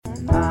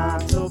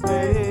not so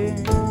big.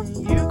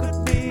 You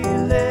could be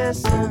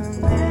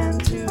listening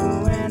to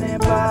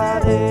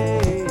anybody,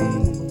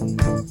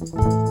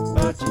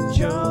 but you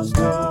chose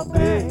to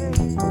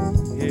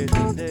be here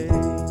today.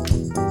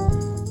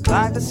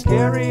 Like the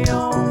scary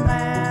old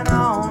man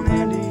on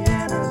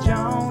Indiana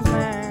Jones,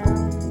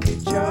 man, you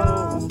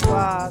chose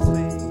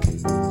wisely.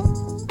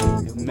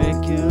 He'll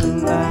make you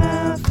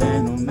laugh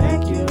and he'll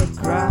make you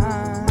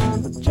cry,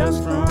 but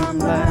just from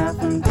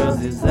laughing, 'cause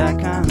he's that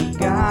kind of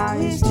guy.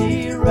 He's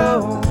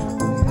T-Row,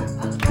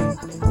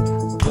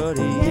 but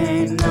he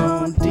ain't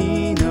no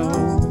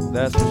Dino,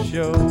 that's for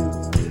sure.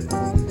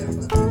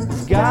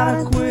 He's got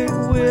a quick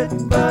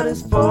wit, but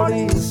his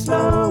 40 is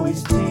slow.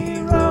 He's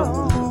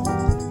T-Row.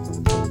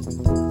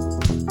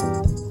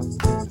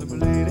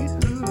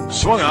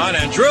 Swung on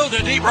and drilled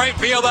to deep right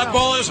field. That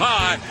ball is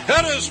high.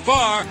 It is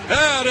far.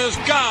 It is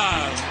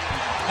gone.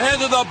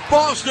 Into the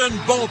Boston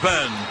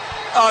bullpen.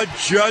 A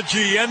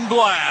Judgian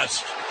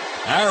blast.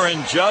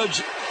 Aaron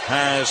Judge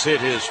has hit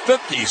his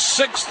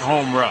 56th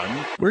home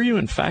run. Were you,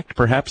 in fact,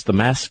 perhaps the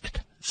masked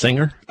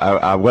singer?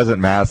 I wasn't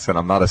masked, and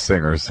I'm not a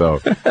singer, so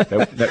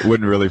that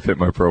wouldn't really fit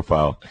my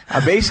profile.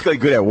 I'm basically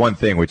good at one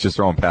thing, which is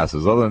throwing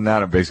passes. Other than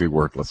that, I'm basically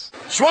worthless.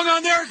 Swung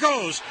on, there it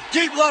goes.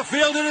 Deep left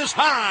field, it is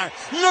high.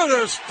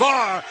 It is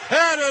far. It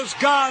has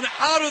gone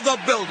out of the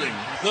building.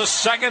 The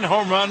second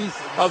home run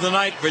of the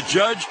night for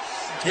Judge.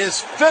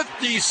 His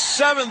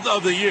 57th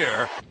of the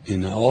year.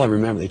 And all I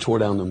remember, they tore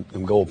down them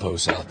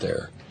goalposts out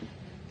there.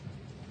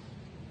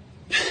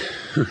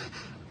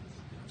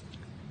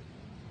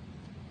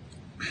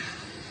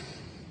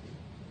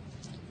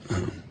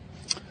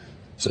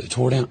 So they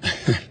tore down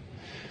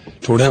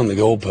the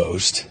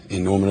goalpost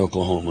in Norman,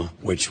 Oklahoma,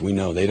 which we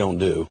know they don't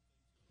do.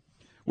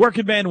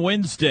 Working Man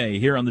Wednesday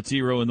here on the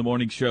T-Row in the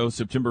Morning Show,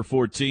 September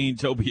 14.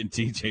 Toby and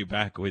TJ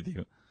back with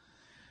you.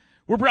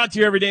 We're brought to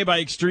you every day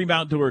by Extreme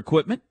Outdoor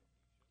Equipment.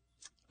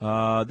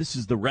 This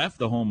is the Ref,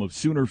 the home of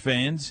Sooner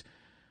fans.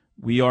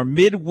 We are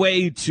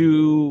midway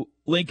to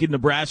Lincoln,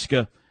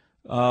 Nebraska.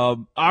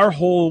 Our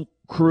whole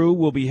crew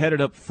will be headed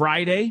up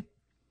Friday.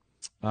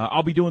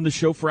 I'll be doing the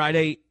show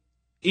Friday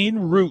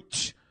en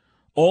route,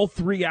 all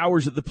 3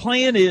 hours. The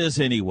plan is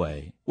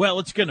anyway. Well,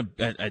 it's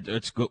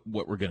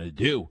what we're gonna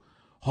do.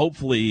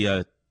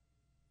 Hopefully,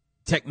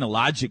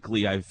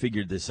 technologically, I've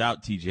figured this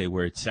out, TJ,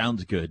 where it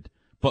sounds good.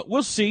 But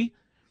we'll see.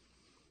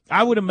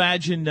 I would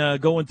imagine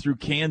going through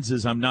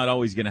Kansas, I'm not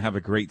always going to have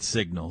a great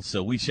signal,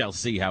 so we shall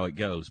see how it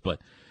goes.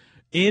 But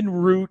en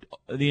route,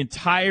 the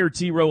entire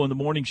T-Row in the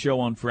Morning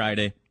Show on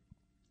Friday.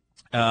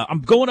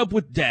 I'm going up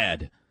with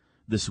Dad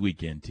this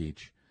weekend,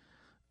 Teach.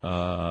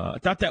 I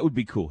thought that would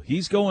be cool.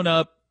 He's going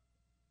up.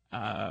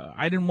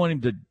 I didn't want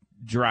him to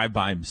drive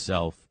by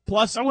himself.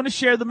 Plus, I want to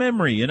share the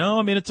memory, you know?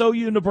 I mean, it's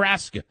OU,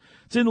 Nebraska.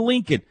 It's in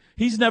Lincoln.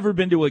 He's never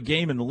been to a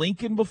game in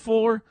Lincoln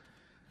before.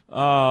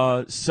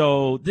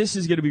 So this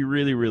is going to be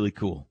really, really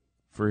cool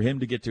for him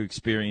to get to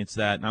experience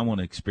that, and I want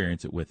to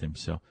experience it with him.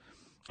 So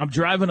I'm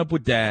driving up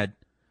with Dad,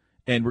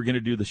 and we're going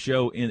to do the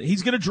show.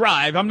 He's going to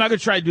drive. I'm not going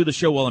to try to do the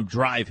show while I'm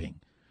driving.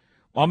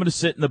 I'm going to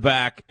sit in the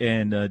back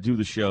and do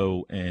the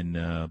show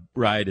and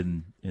ride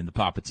in the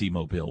Papa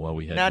T-Mobile while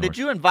we head Now, north. did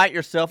you invite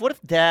yourself? What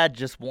if Dad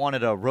just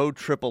wanted a road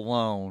trip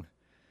alone,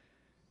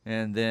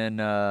 and then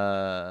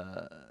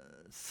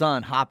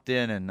son hopped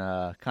in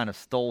and kind of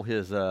stole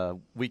his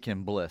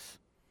weekend bliss?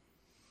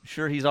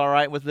 Sure he's all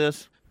right with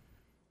this?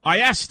 I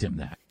asked him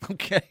that.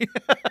 Okay.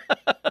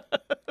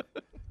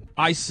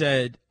 I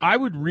said, I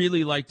would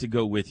really like to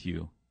go with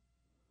you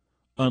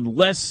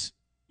unless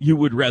you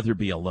would rather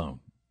be alone,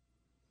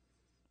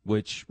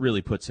 which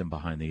really puts him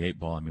behind the eight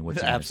ball. I mean,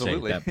 what's he going to say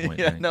at that point?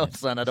 Yeah, right? no,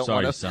 son, I don't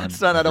want to.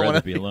 Son, I don't want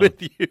to be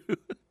with you.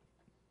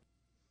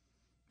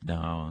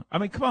 No, I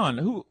mean, come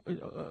on.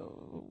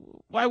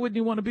 Why wouldn't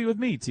you want to be with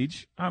me,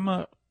 Teach? I'm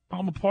a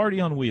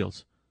party on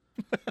wheels.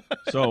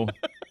 So.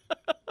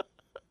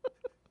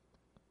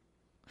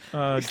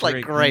 It's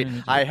like, great.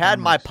 I had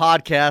my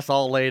podcast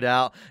all laid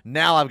out.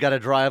 Now I've got to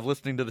drive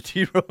listening to the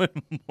T-Row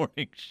in the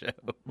Morning Show.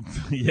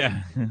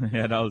 Yeah,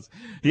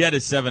 he had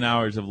his 7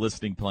 hours of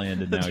listening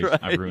planned, and now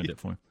I ruined it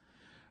for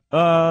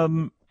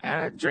him.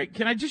 Drake,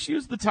 can I just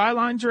use the tie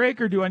line,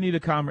 Drake, or do I need a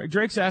Comrex?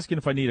 Drake's asking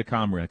if I need a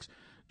Comrex.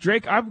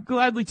 Drake, I would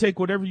gladly take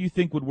whatever you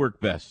think would work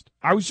best.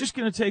 I was just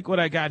going to take what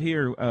I got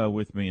here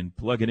with me and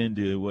plug it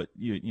into what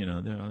you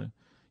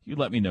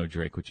let me know,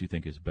 Drake, what you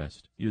think is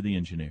best. You're the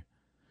engineer.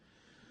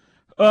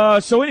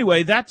 So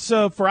anyway, that's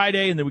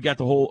Friday, and then we got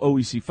the whole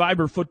OEC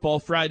Fiber Football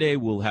Friday.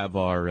 We'll have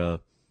our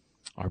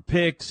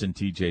picks and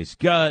TJ's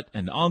gut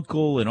and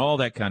Uncle and all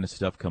that kind of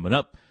stuff coming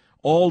up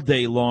all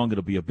day long.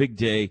 It'll be a big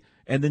day.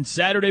 And then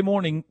Saturday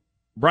morning,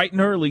 bright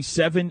and early,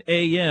 7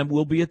 a.m.,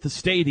 we'll be at the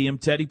stadium,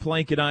 Teddy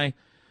Plank and I,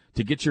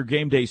 to get your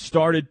game day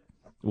started.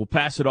 We'll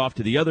pass it off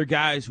to the other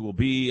guys who will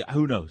be,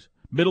 who knows,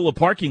 middle of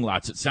parking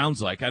lots, it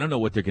sounds like. I don't know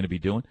what they're going to be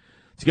doing.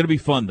 It's going to be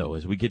fun, though,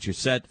 as we get you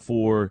set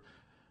for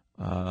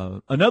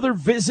another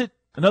visit,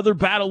 another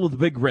battle of the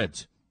Big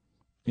Reds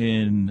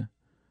in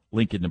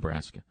Lincoln,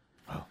 Nebraska.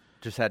 Oh,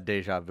 just had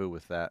deja vu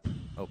with that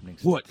opening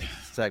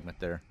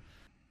segment there.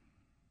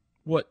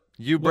 What?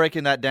 You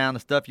breaking that down, the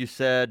stuff you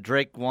said,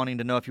 Drake wanting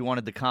to know if you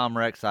wanted the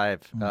Comrex.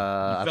 I've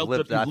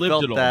lived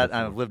that.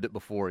 I've lived it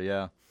before,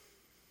 yeah.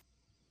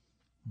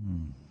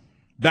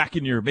 Back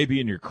in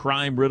your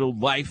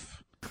crime-riddled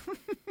life,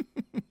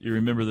 you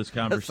remember this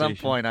conversation? At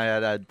some point,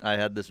 I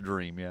had this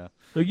dream, yeah.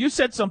 So you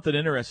said something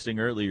interesting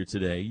earlier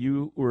today.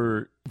 You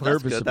were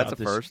nervous about this.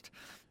 That's a first.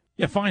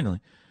 Yeah, finally.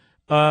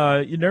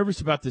 You're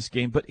nervous about this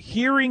game, but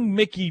hearing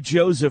Mickey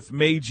Joseph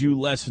made you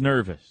less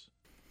nervous.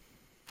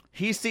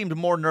 He seemed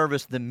more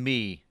nervous than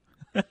me.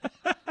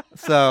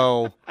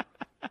 So,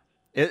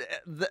 in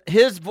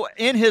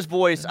his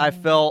voice, I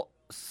felt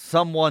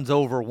someone's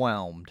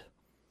overwhelmed,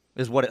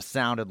 is what it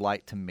sounded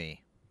like to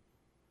me.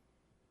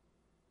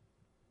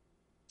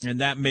 And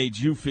that made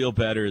you feel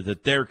better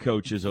that their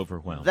coach is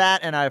overwhelmed. That,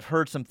 and I've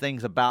heard some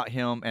things about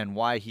him and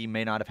why he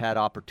may not have had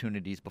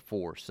opportunities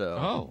before.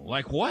 So,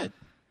 like what?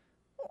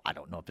 I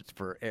don't know if it's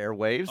for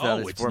airwaves.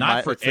 It's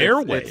not for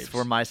airwaves. It's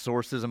for my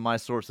sources and my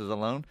sources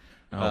alone.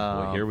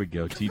 Oh, boy, here we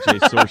go.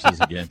 TJ's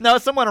sources again. No,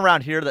 someone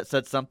around here that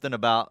said something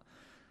about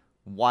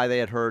why they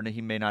had heard that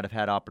he may not have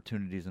had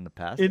opportunities in the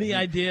past. Any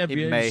idea?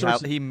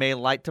 He may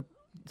like to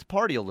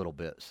party a little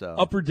bit. So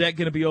Upper Deck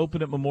going to be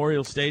open at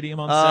Memorial Stadium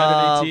on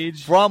Saturday,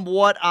 Tej? From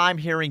what I'm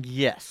hearing,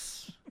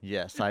 yes.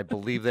 Yes, I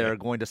believe they are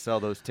going to sell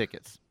those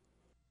tickets.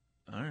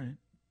 All right.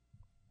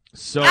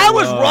 So I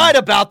was right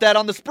about that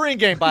on the spring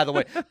game, by the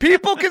way.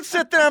 People can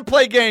sit there and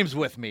play games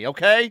with me,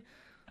 okay?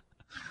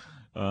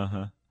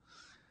 Uh-huh.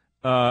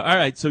 All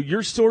right, so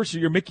your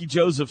Mickey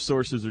Joseph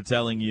sources are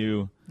telling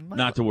you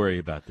not to worry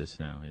about this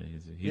now.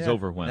 He's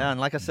overwhelmed. Yeah, and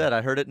like I said,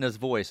 I heard it in his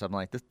voice. I'm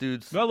like, this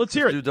dude's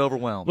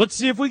overwhelmed. Let's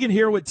see if we can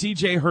hear what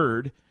TJ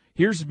heard.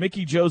 Here's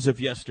Mickey Joseph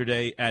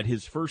yesterday at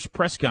his first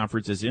press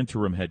conference as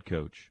interim head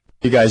coach.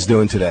 What are you guys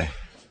doing today?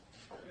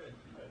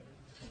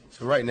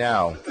 So right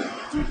now,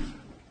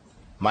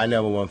 my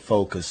number one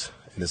focus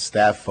and the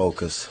staff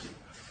focus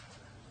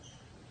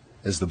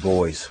is the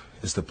boys,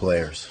 is the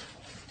players.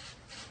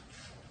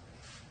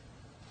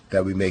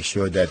 That we make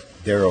sure that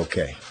they're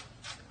okay.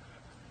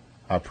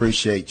 I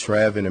appreciate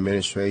Trev and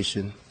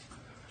administration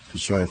for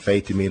showing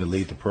faith in me to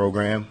lead the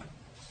program.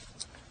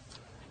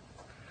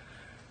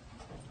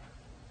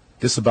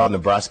 This is about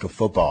Nebraska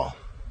football.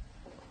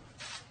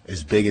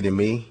 It's bigger than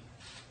me,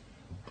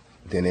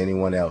 than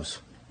anyone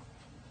else.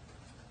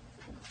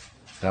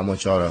 And I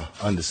want y'all to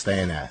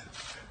understand that.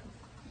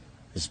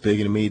 It's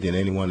bigger than me than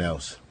anyone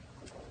else.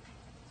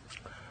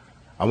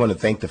 I want to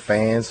thank the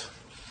fans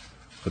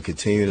for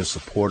continuing to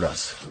support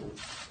us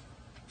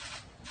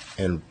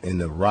and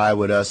to ride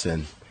with us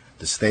and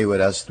to stay with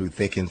us through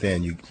thick and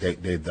thin.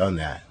 They've done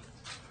that.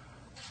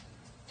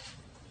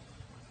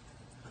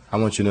 I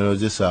want you to know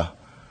this is a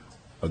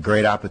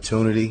great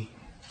opportunity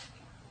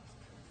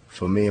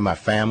for me and my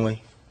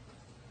family.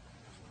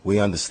 We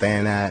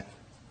understand that.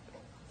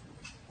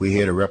 We're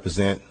here to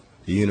represent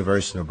the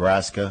University of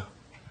Nebraska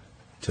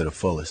to the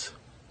fullest.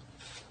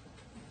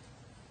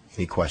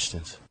 Any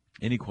questions?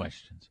 Any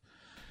questions?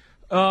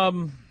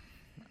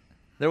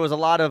 There was a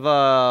lot of,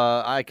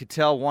 I could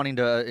tell, wanting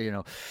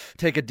to,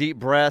 take a deep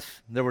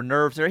breath. There were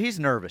nerves there. He's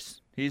nervous.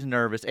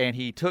 And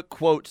he took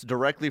quotes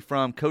directly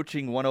from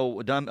Coaching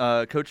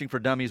for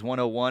Dummies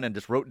 101 and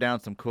just wrote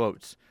down some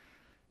quotes.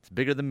 It's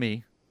bigger than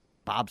me.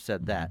 Bob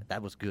said that.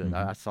 That was good.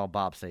 I saw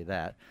Bob say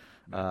that.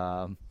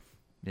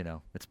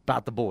 It's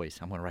about the boys.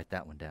 I'm going to write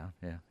that one down.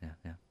 Yeah.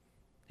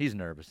 He's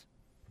nervous.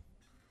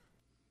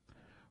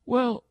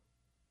 Well,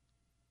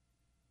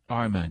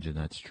 I imagine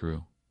that's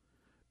true.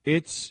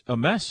 It's a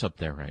mess up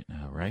there right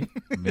now, right?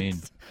 I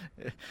mean,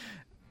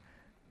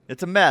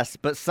 it's a mess,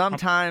 but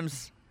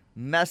sometimes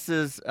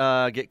messes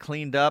get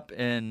cleaned up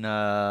and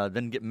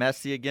then get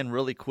messy again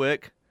really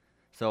quick.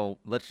 So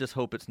let's just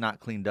hope it's not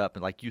cleaned up,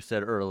 and like you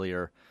said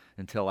earlier,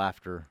 until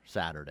after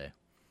Saturday.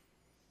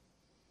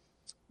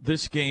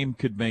 This game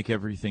could make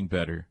everything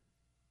better,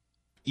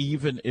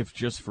 even if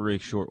just for a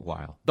short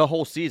while. The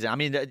whole season. I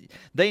mean,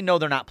 they know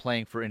they're not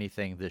playing for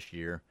anything this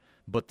year,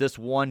 but this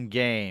one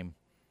game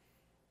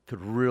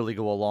could really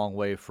go a long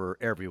way for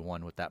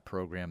everyone with that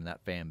program and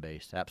that fan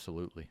base.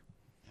 Absolutely.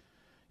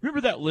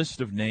 Remember that list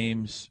of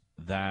names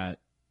that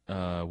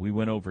we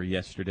went over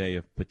yesterday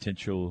of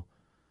potential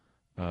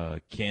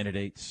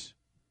candidates?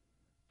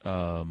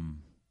 The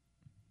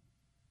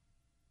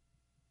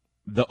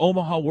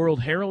Omaha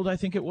World Herald, I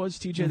think it was,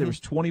 TJ. Mm-hmm. There was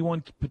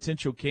 21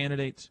 potential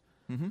candidates.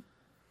 Mm-hmm.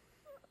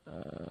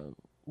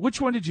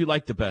 Which one did you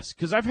like the best?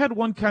 Because I've had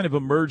one kind of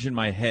emerge in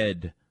my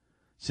head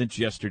since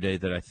yesterday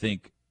that I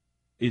think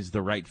is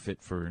the right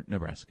fit for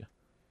Nebraska.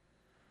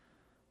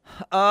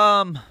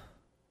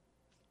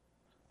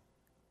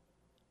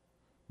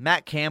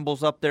 Matt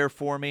Campbell's up there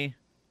for me.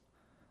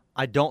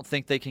 I don't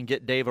think they can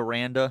get Dave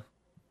Aranda.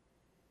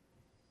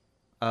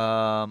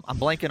 I'm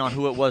blanking on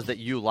who it was that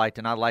you liked,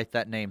 and I liked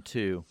that name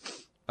too.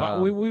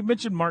 We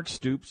mentioned Mark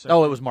Stoops.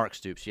 Oh, it was Mark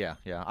Stoops. Yeah.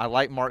 I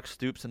like Mark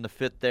Stoops in the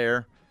fit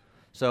there.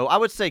 So I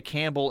would say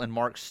Campbell and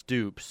Mark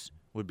Stoops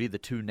would be the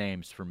two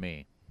names for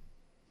me.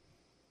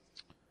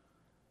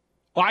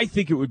 I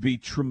think it would be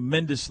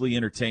tremendously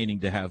entertaining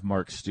to have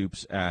Mark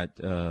Stoops at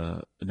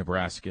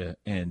Nebraska,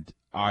 and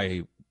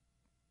I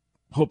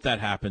hope that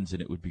happens,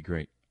 and it would be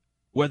great.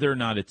 Whether or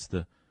not it's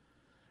the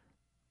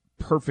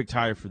perfect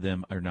hire for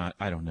them or not,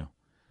 I don't know.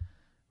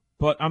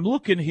 But I'm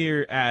looking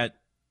here at,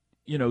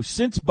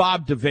 since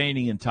Bob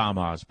Devaney and Tom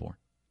Osborne.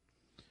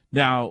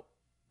 Now,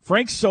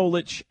 Frank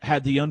Solich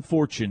had the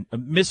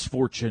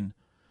misfortune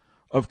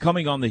of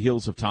coming on the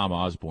heels of Tom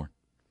Osborne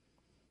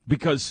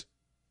because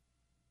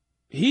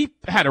he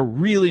had a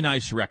really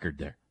nice record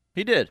there.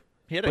 He did.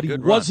 He had a good run.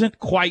 But he wasn't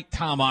quite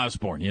Tom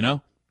Osborne,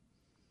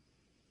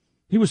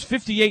 He was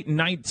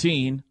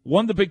 58-19,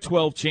 won the Big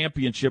 12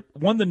 championship,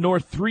 won the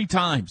North 3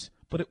 times,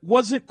 but it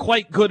wasn't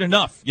quite good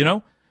enough, They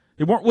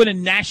weren't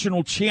winning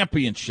national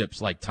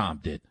championships like Tom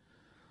did.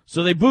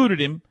 So they booted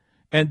him,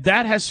 and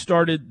that has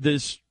started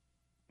this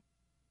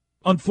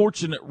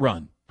unfortunate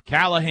run.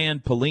 Callahan,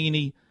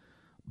 Pelini,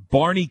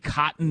 Barney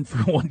Cotton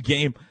for one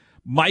game.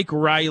 Mike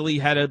Riley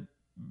had a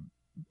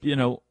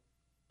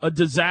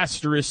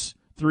disastrous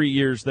 3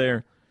 years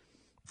there.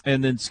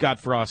 And then Scott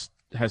Frost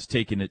has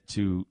taken it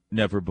to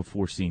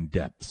never-before-seen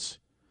depths.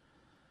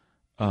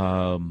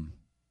 And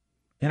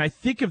I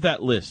think of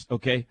that list,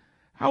 okay?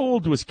 How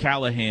old was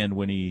Callahan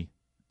when he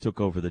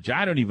took over the job?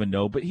 I don't even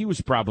know, but he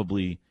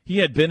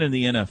had been in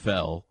the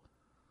NFL.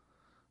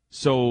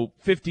 So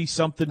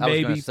 50-something maybe. I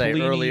was going to say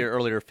Pelini,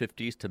 earlier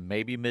 50s to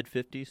maybe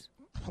mid-50s.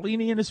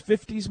 Pelini in his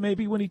 50s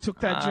maybe when he took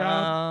that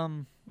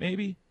job?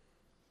 Maybe?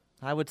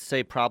 I would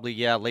say probably,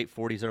 late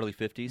 40s, early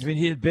 50s. I mean,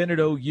 he had been at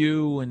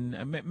OU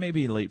and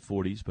maybe late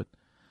 40s, but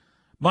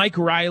Mike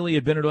Riley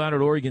had been at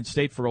Oregon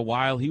State for a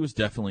while. He was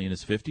definitely in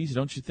his 50s,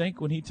 don't you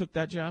think, when he took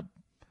that job?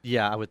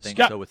 Yeah, I would think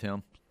so with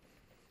him.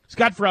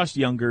 Scott Frost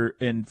younger,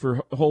 and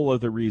for whole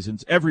other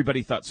reasons.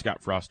 Everybody thought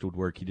Scott Frost would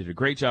work. He did a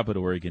great job at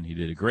Oregon. He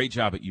did a great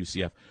job at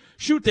UCF.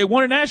 Shoot, they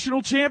won a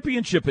national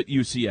championship at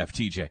UCF,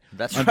 TJ.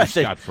 That's under right.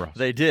 Scott Frost.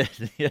 They did,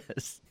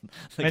 yes.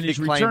 And he's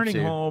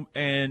returning home,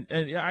 and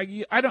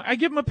I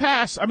give him a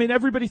pass. I mean,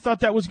 everybody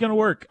thought that was going to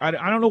work. I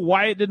don't know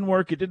why it didn't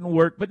work. It didn't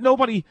work, but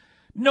nobody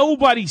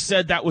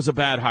said that was a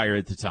bad hire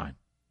at the time.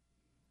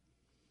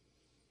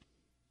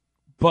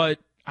 But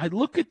I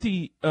look at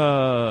the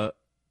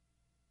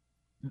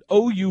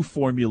OU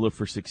formula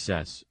for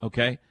success,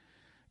 okay?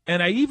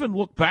 And I even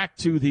look back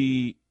to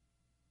the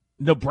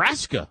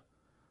Nebraska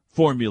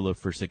formula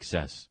for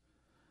success.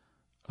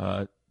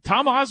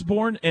 Tom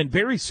Osborne and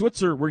Barry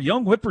Switzer were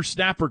young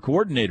whippersnapper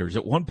coordinators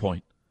at one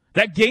point.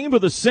 That game of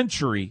the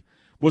century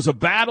was a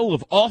battle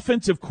of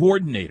offensive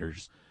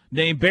coordinators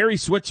named Barry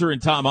Switzer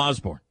and Tom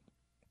Osborne.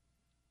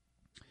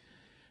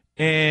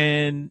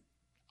 And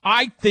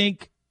I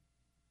think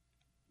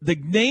the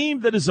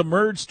name that has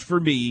emerged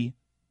for me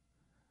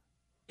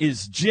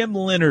is Jim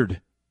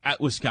Leonhard at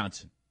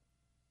Wisconsin.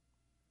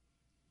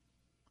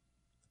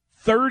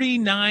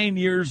 39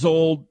 years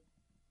old,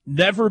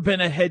 never been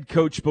a head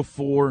coach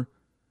before,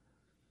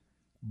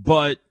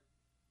 but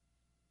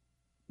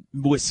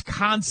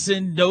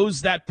Wisconsin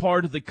knows that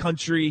part of the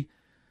country.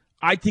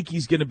 I think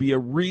he's going to be a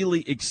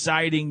really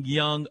exciting,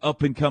 young,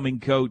 up-and-coming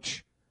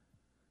coach.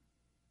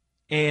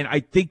 And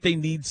I think they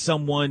need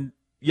someone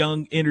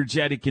young,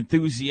 energetic,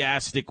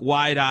 enthusiastic,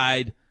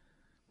 wide-eyed,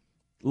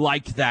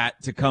 like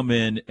that to come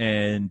in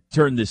and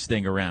turn this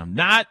thing around.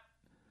 Not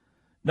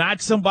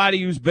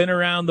somebody who's been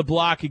around the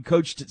block and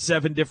coached at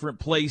 7 different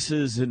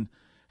places and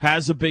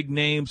has a big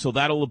name, so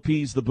that'll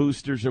appease the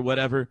boosters or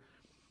whatever.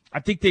 I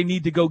think they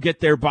need to go get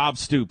their Bob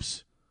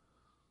Stoops.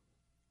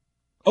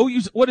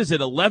 OU's,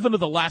 11 of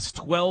the last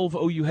 12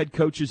 OU head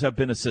coaches have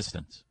been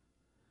assistants.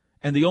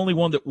 And the only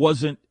one that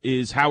wasn't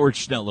is Howard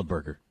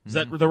Schnellenberger. Is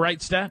that the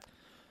right stat?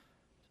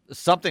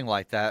 Something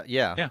like that,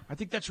 yeah. Yeah, I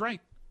think that's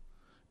right.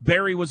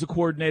 Barry was a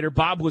coordinator.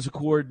 Bob was a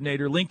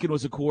coordinator. Lincoln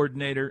was a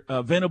coordinator.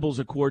 Venable's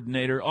a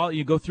coordinator.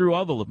 You go through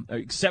all of them,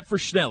 except for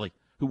Schnelly,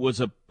 who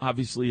was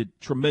obviously a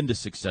tremendous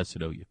success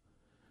at OU.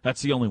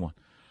 That's the only one.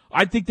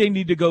 I think they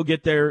need to go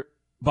get their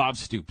Bob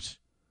Stoops.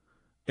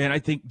 And I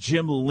think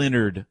Jim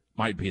Leonhard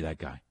might be that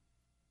guy.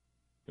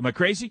 Am I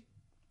crazy?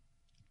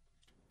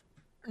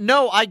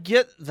 No, I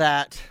get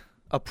that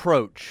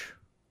approach.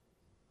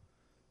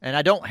 And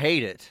I don't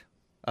hate it.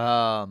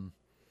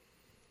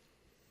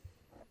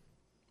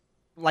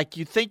 Like,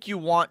 you think you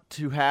want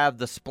to have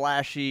the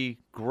splashy,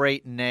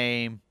 great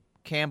name.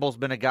 Campbell's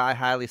been a guy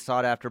highly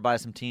sought after by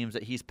some teams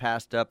that he's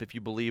passed up, if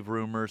you believe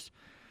rumors.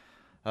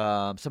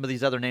 Some of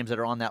these other names that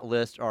are on that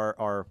list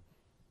are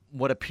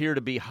what appear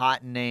to be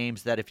hot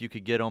names that if you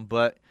could get them.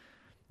 But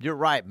you're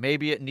right.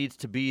 Maybe it needs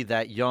to be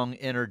that young,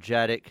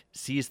 energetic,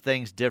 sees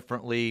things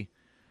differently,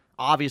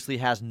 obviously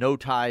has no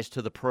ties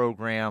to the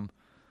program.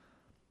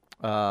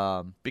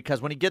 Because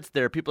when he gets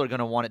there, people are going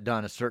to want it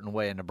done a certain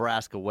way, a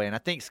Nebraska way. And I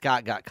think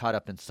Scott got caught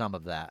up in some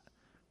of that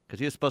because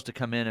he was supposed to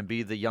come in and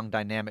be the young,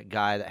 dynamic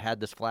guy that had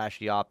this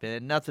flashy op,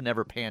 and nothing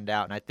ever panned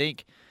out. And I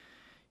think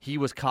he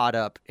was caught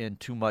up in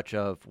too much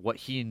of what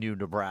he knew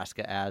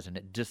Nebraska as, and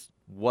it just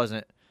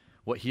wasn't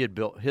what he had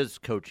built his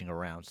coaching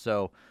around.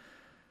 So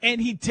And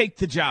he'd take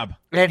the job.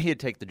 And he'd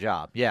take the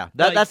job. Yeah,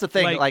 that's the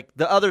thing. Like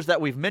the others that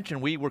we've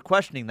mentioned, we were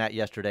questioning that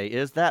yesterday.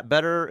 Is that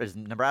better? Is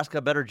Nebraska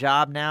a better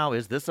job now?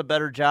 Is this a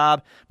better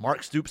job?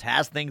 Mark Stoops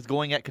has things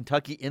going at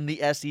Kentucky in the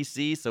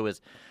SEC, so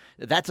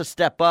that's a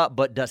step up.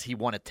 But does he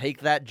want to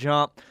take that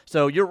jump?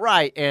 So you're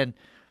right.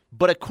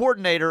 But a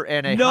coordinator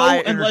and a high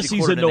energy unless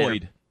he's coordinator,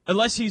 annoyed.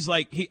 Unless he's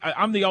like,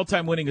 I'm the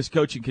all-time winningest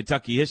coach in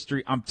Kentucky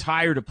history. I'm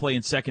tired of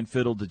playing second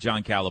fiddle to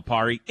John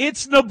Calipari.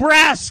 It's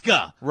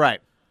Nebraska.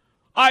 Right.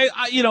 He's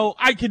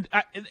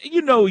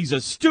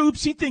a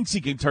Stoops. He thinks he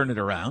can turn it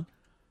around.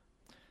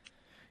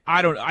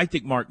 I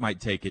think Mark might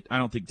take it. I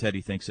don't think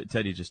Teddy thinks it.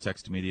 Teddy just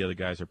texted me. The other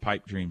guys are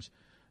pipe dreams.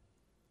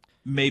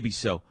 Maybe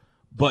so.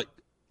 But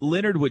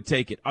Leonard would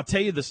take it. I'll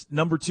tell you, this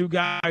number 2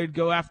 guy I'd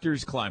go after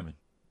is Kleiman.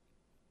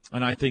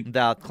 And I think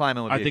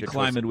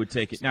Kleiman would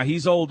take it. Now,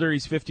 he's older.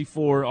 He's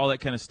 54, all that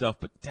kind of stuff.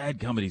 But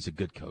dadgummit, he's a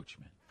good coach,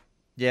 man.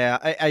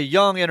 Yeah, a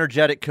young,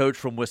 energetic coach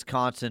from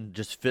Wisconsin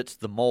just fits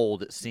the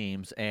mold, it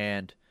seems.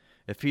 And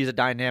if he's a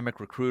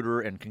dynamic recruiter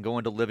and can go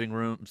into living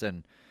rooms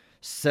and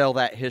sell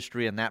that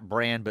history and that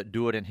brand, but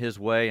do it in his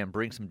way and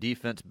bring some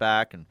defense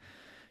back and,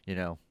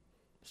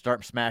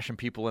 start smashing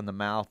people in the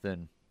mouth,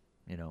 then,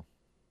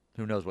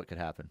 who knows what could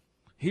happen.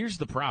 Here's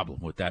the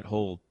problem with that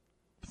whole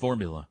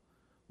formula.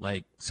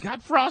 Like,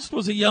 Scott Frost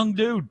was a young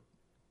dude.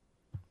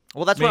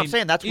 Well, that's what I'm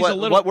saying. That's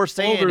what we're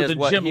saying is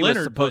what Jim he Leonard,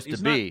 was supposed to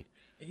be.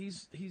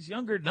 He's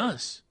younger than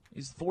us.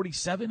 He's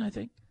 47, I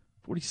think.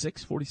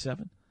 46,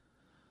 47.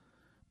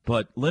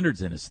 But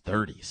Leonard's in his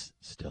 30s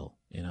still,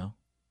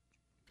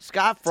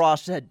 Scott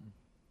Frost said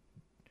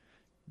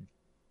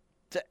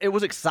it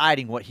was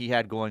exciting what he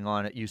had going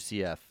on at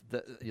UCF.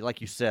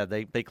 Like you said,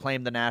 they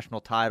claimed the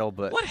national title,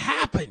 but what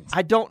happened?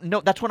 I don't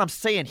know. That's what I'm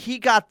saying. He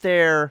got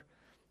there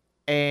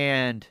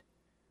and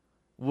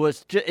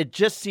it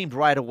just seemed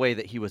right away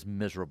that he was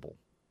miserable,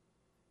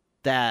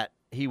 that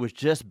he was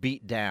just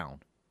beat down,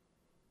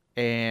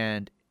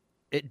 and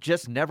it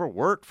just never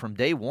worked from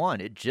day one.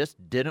 It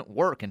just didn't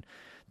work, and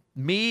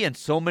me and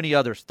so many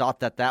others thought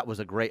that was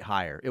a great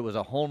hire. It was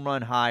a home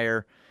run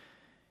hire.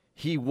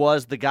 He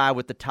was the guy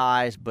with the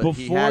ties, but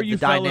he had the dynamic offense. Before you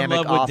fell in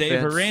love with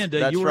Dave Aranda,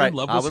 That's you were right. in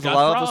love I with was Scott in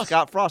love Frost. with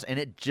Scott Frost, and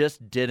it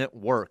just didn't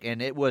work.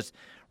 And it was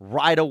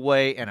right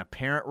away and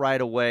apparent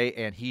right away,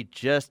 and he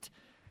just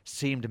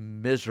seemed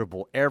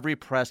miserable. Every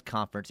press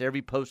conference,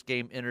 every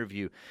post-game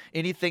interview,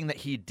 anything that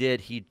he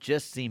did, he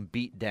just seemed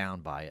beat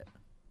down by it.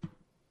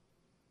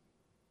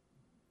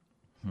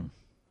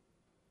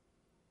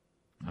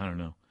 I don't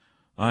know.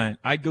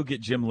 I'd go get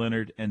Jim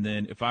Leonard, and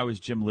then if I was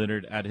Jim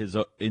Leonard at his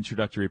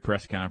introductory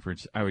press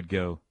conference, I would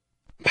go,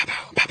 pow,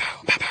 pow, pow,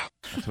 pow, pow, pow.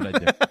 That's what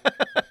I'd do.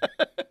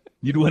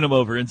 You'd win him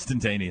over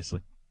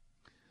instantaneously.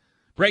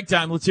 Break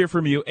time. Let's hear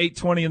from you.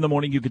 8:20 in the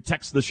morning. You could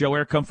text the show.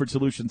 Air Comfort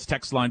Solutions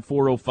text line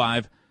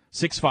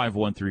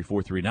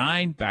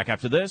 405-651-3439. Back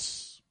after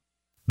this.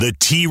 The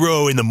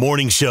T-Row in the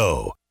Morning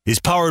Show is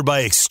powered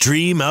by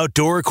Extreme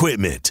Outdoor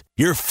Equipment,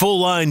 your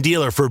full-line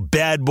dealer for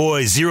bad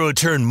boy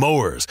zero-turn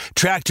mowers,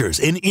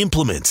 tractors, and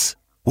implements.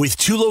 With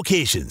 2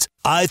 locations,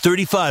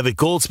 I-35 at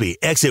Goldsby,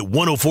 exit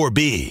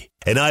 104B,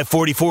 and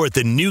I-44 at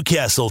the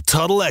Newcastle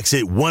Tuttle,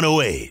 exit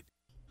 108.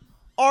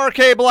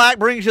 RK Black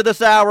brings you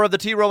this hour of the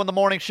T-Row in the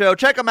Morning Show.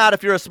 Check them out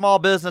if you're a small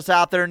business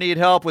out there, need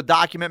help with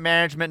document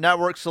management,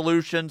 network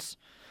solutions.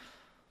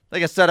 They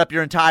can set up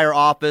your entire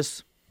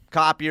office.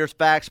 Copiers,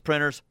 fax,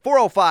 printers,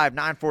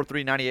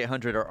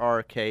 405-943-9800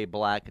 or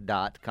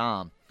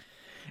rkblack.com.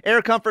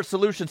 Air Comfort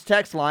Solutions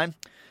text line.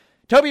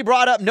 Toby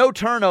brought up no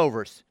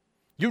turnovers.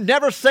 You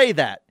never say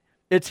that.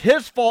 It's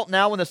his fault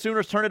now when the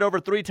Sooners turn it over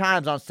 3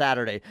 times on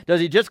Saturday.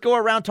 Does he just go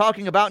around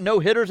talking about no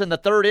hitters in the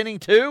 3rd inning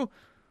too?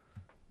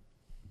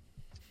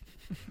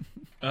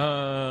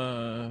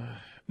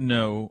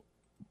 No,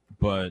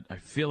 but I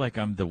feel like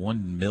I'm the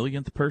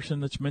 1,000,000th person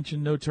that's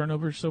mentioned no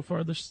turnovers so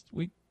far this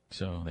week.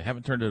 So they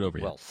haven't turned it over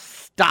yet. Well,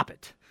 stop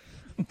it.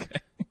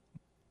 Okay.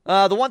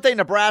 The one thing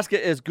Nebraska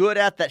is good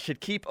at that should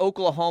keep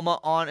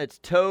Oklahoma on its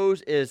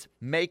toes is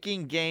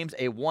making games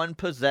a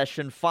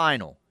 1-possession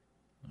final.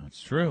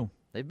 That's true.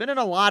 They've been in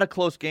a lot of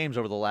close games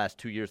over the last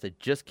 2 years. They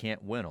just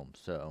can't win them.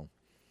 So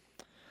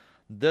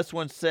this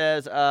one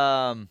says,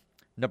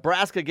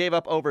 Nebraska gave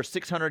up over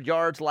 600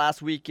 yards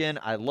last weekend.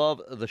 I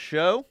love the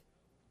show.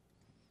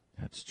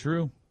 That's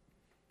true.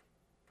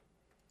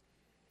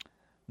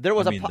 There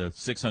was the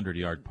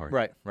 600-yard part.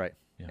 Right.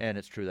 Yeah. And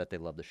it's true that they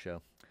love the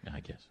show. I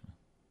guess.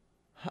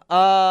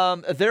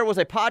 There was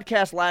a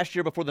podcast last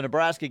year before the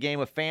Nebraska game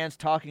with fans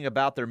talking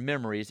about their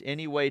memories.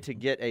 Any way to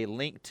get a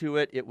link to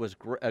it? It was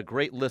a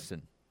great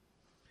listen.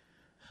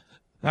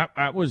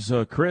 That was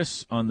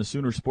Chris on the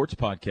Sooner Sports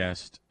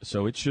Podcast,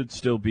 so it should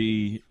still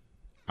be,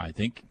 I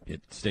think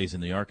it stays in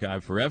the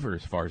archive forever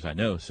as far as I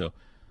know. So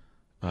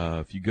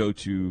if you go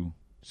to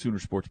Sooner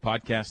Sports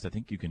Podcast, I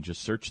think you can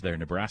just search there,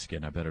 Nebraska,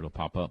 and I bet it'll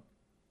pop up.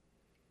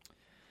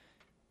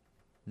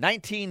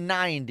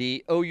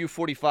 1990, OU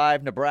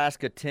 45,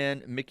 Nebraska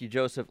 10. Mickey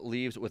Joseph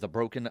leaves with a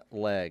broken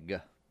leg.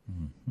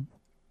 Mm-hmm.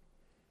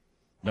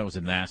 That was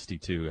a nasty,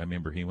 too. I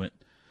remember he went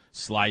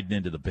sliding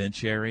into the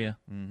bench area.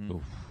 Mm-hmm.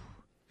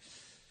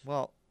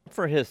 Well,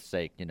 For his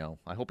sake,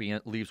 I hope he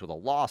leaves with a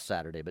loss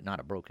Saturday, but not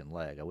a broken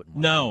leg. I wouldn't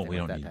want No, anything we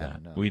like don't need to that.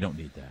 happen, no. We don't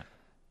need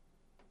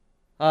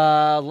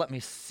that. Let me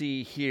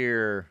see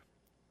here.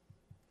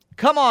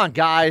 Come on,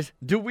 guys.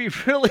 Do we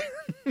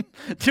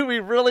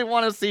really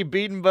want to see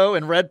Beatenbow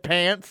in red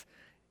pants?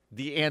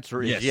 The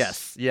answer is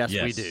yes. Yes,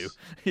 we do.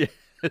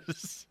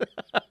 Yes.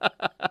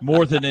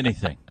 More than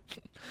anything.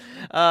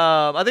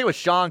 I think it was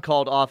Sean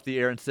called off the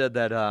air and said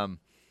that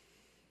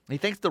he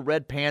thinks the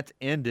red pants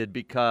ended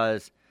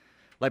because,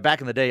 like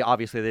back in the day,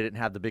 obviously they didn't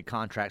have the big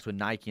contracts with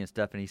Nike and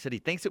stuff, and he said he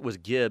thinks it was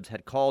Gibbs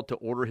had called to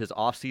order his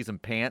off-season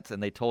pants,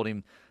 and they told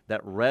him that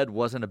red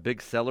wasn't a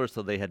big seller,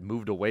 so they had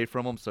moved away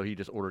from them, so he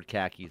just ordered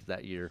khakis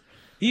that year.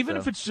 Even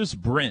if it's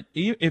just Brent,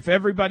 if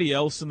everybody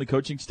else in the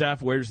coaching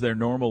staff wears their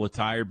normal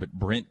attire, but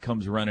Brent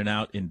comes running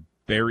out in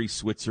Barry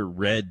Switzer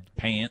red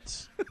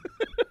pants,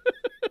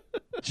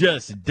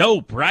 just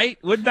dope,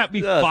 right? Wouldn't that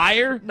be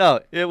fire? No,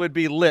 it would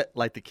be lit,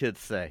 like the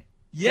kids say.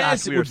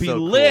 Yes, Gosh, it would be so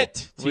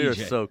lit. Cool. We are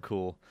TJ. so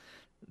cool.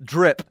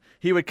 Drip.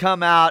 He would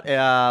come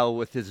out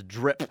with his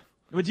drip.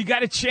 But you got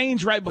to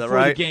change right before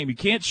right? the game. You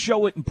can't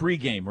show it in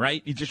pregame,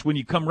 right? You just when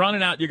you come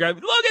running out, you go, look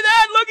at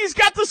that! Look, he's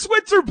got the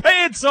Switzer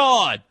pants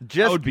on.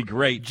 That would be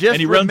great. And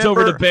he runs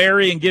over to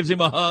Barry and gives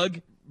him a hug.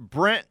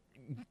 Brent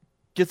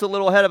gets a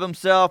little ahead of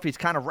himself. He's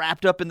kind of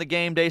wrapped up in the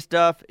game day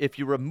stuff. If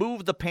you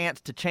remove the pants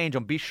to change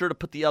them, be sure to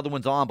put the other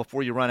ones on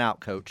before you run out,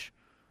 Coach.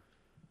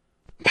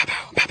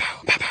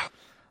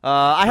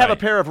 I have a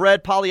pair of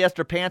red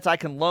polyester pants I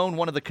can loan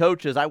one of the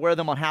coaches. I wear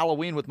them on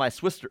Halloween with my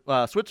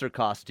Switzer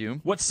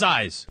costume. What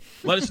size?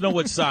 Let us know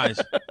what size.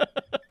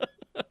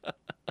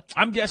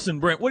 I'm guessing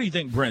Brent. What do you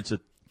think Brent's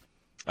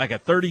like a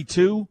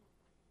 32?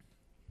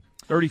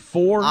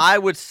 34? I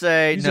would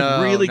say he's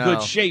in really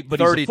good shape, but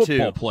 32. He's a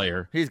football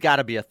player. He's got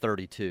to be a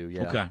 32,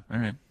 yeah. Okay,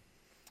 all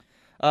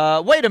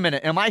right. Wait a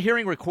minute. Am I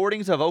hearing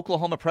recordings of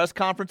Oklahoma press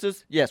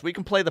conferences? Yes, we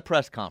can play the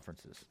press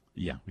conferences.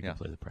 Yeah, we can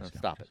play the press conferences.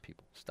 Stop it,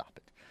 people. Stop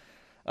it.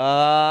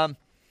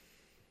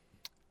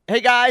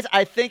 Hey guys,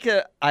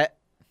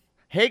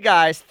 Hey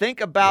guys, think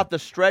about the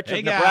stretch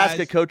of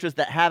Nebraska coaches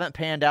that haven't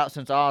panned out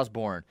since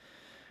Osborne.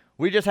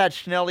 We just had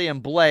Schnelly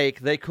and Blake.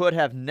 They could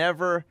have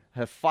never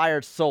have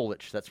fired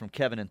Solich. That's from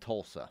Kevin in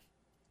Tulsa.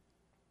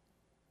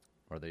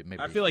 Or they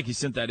maybe. I feel like he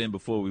sent that in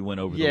before we went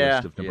over the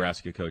list of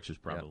Nebraska coaches.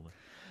 Probably.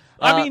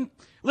 Yeah. I mean,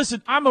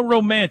 listen, I'm a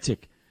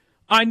romantic.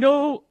 I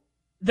know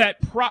that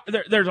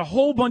there's a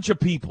whole bunch of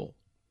people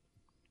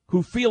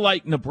who feel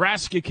like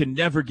Nebraska can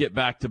never get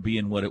back to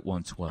being what it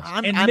once was.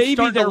 I'm maybe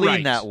starting they're to lean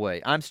right. that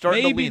way. I'm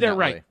starting to lean maybe they're that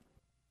right. way.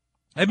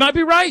 They might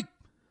be right.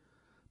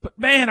 But,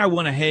 man, I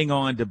want to hang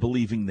on to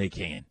believing they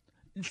can.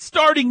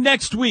 Starting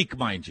next week,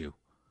 mind you.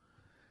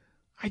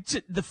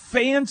 The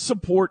fan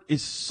support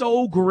is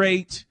so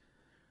great.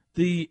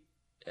 The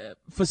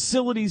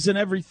facilities and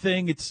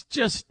everything, it's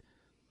just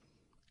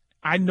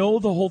 – I know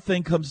the whole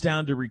thing comes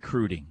down to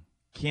recruiting.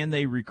 Can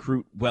they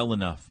recruit well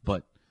enough?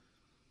 But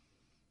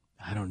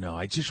I don't know.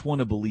 I just want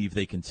to believe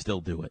they can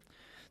still do it.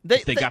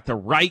 They got the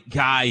right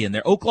guy in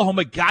there.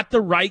 Oklahoma got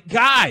the right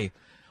guy.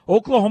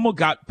 Oklahoma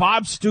got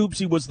Bob Stoops.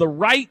 He was the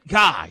right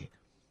guy.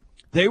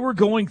 They were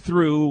going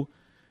through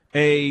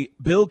a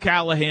Bill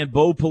Callahan,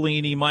 Bo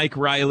Pelini, Mike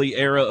Riley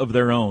era of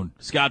their own,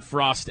 Scott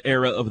Frost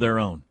era of their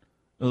own.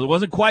 It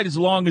wasn't quite as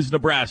long as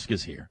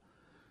Nebraska's here.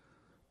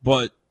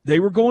 But they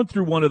were going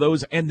through one of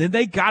those, and then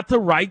they got the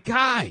right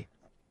guy.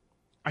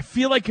 I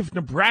feel like if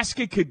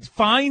Nebraska could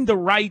find the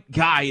right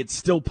guy, it's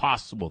still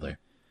possible there.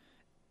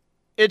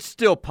 It's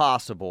still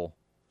possible.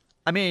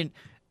 I mean,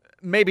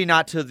 maybe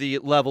not to the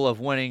level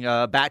of winning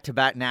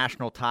back-to-back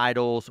national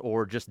titles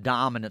or just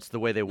dominance the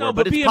way they were, no,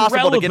 but it's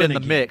possible to get in the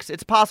again. mix.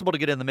 It's possible to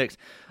get in the mix.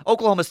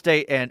 Oklahoma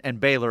State and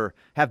Baylor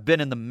have been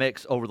in the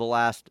mix over the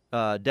last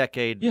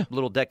decade,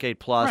 little decade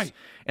plus, right.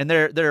 And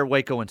they're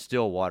Waco and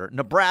Stillwater.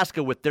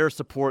 Nebraska, with their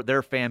support,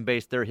 their fan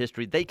base, their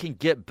history, they can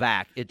get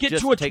back. It get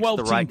just to a takes the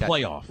 12-team right guy.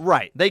 playoff.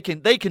 Right. They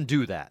can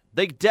do that.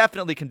 They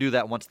definitely can do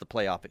that once the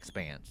playoff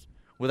expands,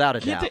 without a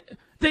doubt.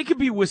 They could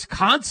be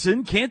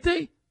Wisconsin, can't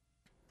they?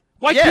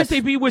 Why can't they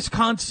be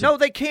Wisconsin? No,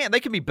 they can't. They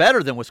can be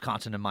better than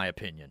Wisconsin, in my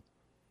opinion.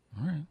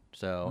 All right.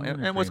 So,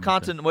 and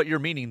Wisconsin, what you're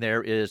meaning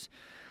there is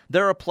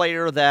they're a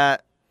player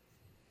that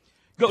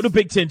go to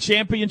Big Ten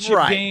championship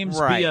games,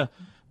 right.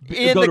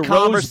 in the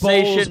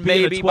conversation, Bowls,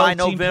 maybe by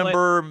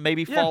November,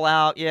 maybe fall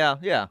out.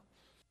 Yeah.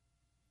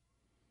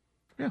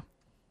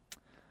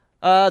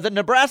 The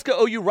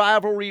Nebraska-OU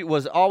rivalry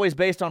was always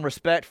based on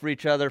respect for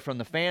each other from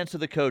the fans to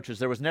the coaches.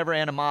 There was never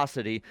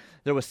animosity.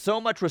 There was so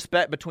much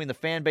respect between the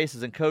fan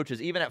bases and coaches.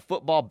 Even at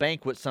football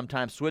banquets,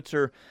 sometimes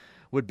Switzer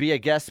would be a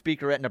guest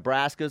speaker at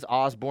Nebraska's.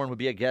 Osborne would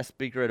be a guest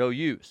speaker at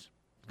OU's.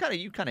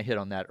 You kind of hit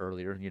on that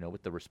earlier,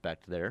 with the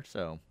respect there.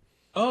 So.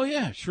 Oh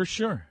yeah,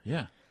 sure,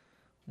 yeah.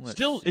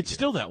 It's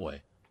still that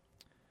way.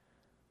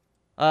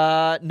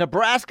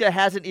 Nebraska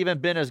hasn't even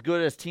been as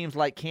good as teams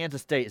like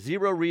Kansas State.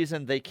 Zero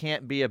reason they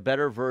can't be a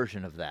better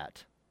version of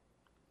that.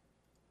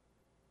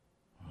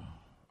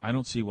 I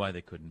don't see why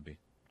they couldn't be.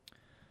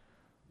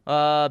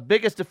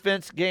 Biggest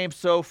defense game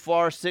so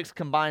far, 6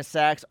 combined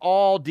sacks,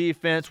 all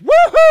defense.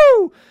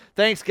 Woohoo!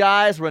 Thanks,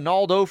 guys.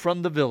 Ronaldo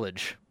from the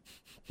village.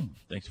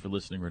 Thanks for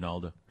listening,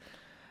 Ronaldo.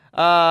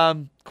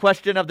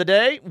 Question of the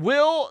day.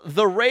 Will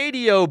the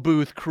radio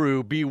booth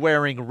crew be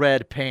wearing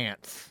red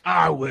pants?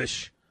 I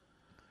wish.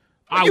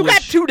 You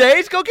got 2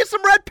 days. Go get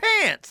some red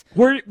pants.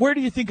 Where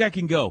do you think I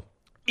can go?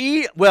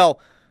 Well,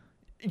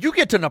 you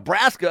get to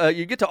Nebraska,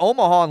 you get to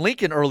Omaha and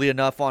Lincoln early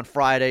enough on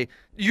Friday,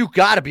 you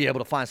got to be able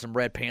to find some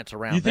red pants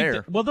around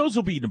there. Well, those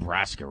will be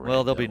Nebraska red.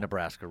 Well, they'll be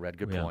Nebraska red.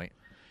 Good point.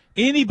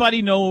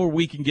 Anybody know where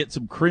we can get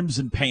some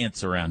crimson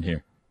pants around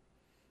here?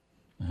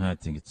 I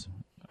think it's...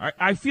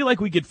 I feel like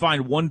we could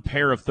find one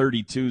pair of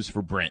 32s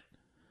for Brent.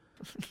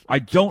 I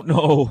don't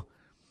know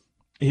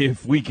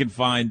if we can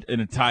find an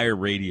entire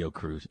radio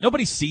cruise.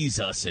 Nobody sees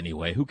us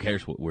anyway. Who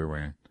cares what we're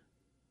wearing?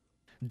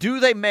 Do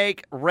they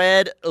make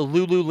red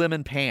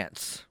Lululemon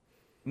pants?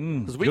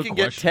 Because we can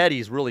get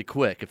Teddy's really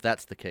quick if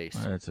that's the case.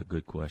 That's a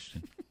good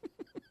question.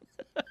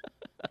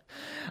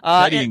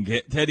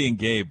 Teddy and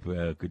Gabe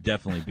could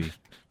definitely be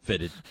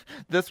fitted.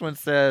 This one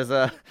says,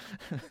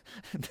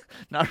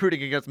 not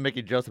rooting against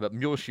Mickey Joseph, but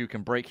Muleshoe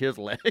can break his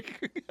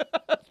leg.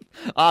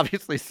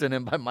 Obviously sent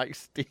in by Mike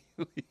Steele.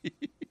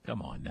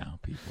 Come on now,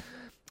 people.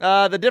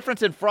 The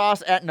difference in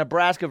Frost at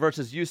Nebraska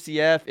versus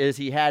UCF is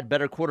he had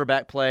better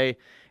quarterback play,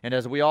 and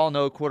as we all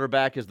know,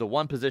 quarterback is the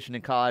one position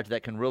in college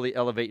that can really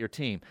elevate your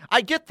team.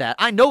 I get that.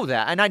 I know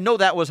that, and I know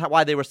that was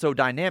why they were so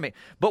dynamic,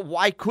 but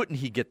why couldn't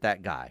he get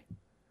that guy?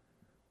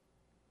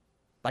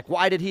 Like,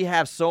 why did he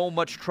have so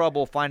much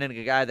trouble finding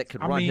a guy that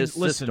could run his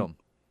system?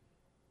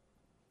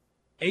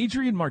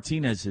 Adrian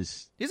Martinez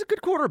he's a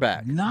good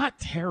quarterback. Not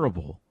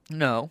terrible.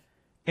 No.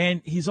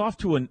 And he's off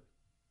to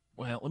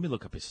well, let me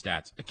look up his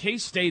stats.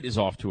 K-State is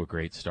off to a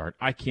great start.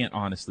 I can't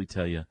honestly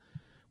tell you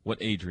what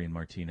Adrian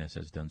Martinez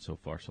has done so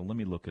far, so let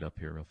me look it up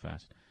here real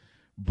fast.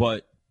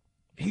 But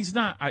he's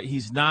not a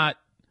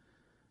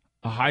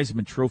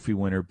Heisman Trophy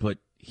winner, but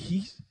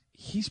he's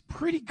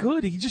pretty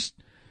good.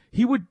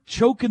 He would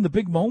choke in the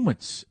big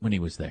moments when he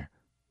was there.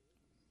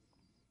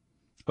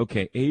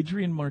 Okay,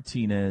 Adrian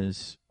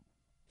Martinez.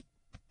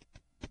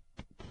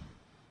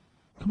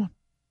 Come on.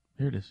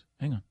 Here it is.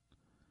 Hang on.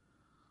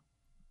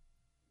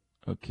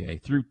 Okay,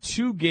 through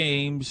 2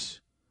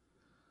 games.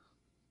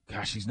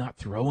 Gosh, he's not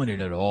throwing it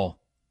at all.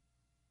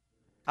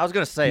 I was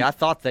going to say, I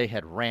thought they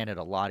had ran it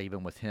a lot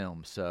even with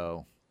him,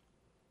 so.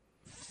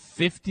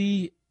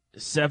 57%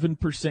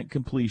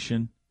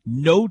 completion,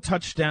 no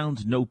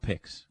touchdowns, no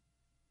picks.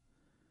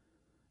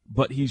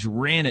 But he's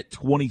ran it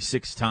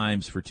 26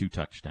 times for 2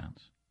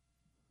 touchdowns.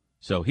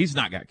 So he's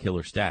not got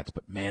killer stats,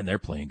 but man, they're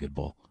playing good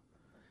ball.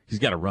 He's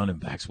got a running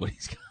back's what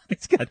he's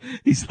got.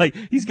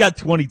 He's got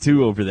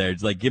 22 over there.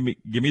 It's like, give me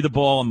the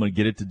ball, I'm going to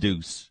get it to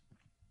Deuce.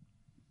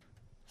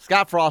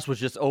 Scott Frost was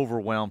just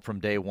overwhelmed from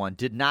day one.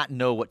 Did not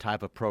know what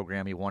type of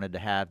program he wanted to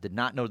have. Did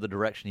not know the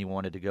direction he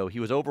wanted to go. He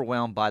was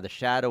overwhelmed by the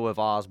shadow of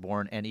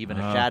Osborne and even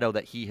a shadow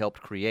that he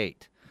helped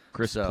create.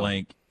 Chris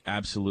Plank,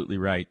 absolutely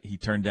right. He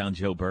turned down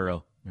Joe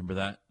Burrow. Remember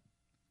that?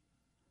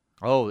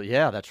 Oh,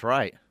 yeah, that's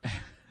right.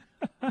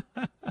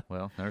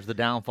 Well, there's the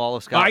downfall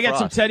of Scott Frost.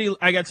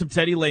 I got some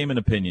Teddy Lehman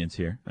opinions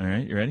here. All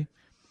right, you ready?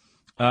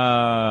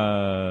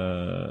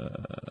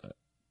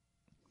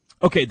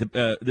 Okay,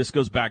 this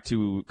goes back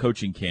to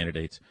coaching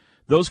candidates.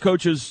 Those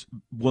coaches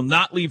will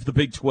not leave the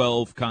Big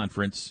 12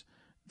 conference.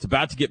 It's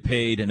about to get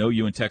paid, and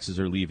OU and Texas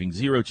are leaving.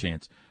 0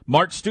 chance.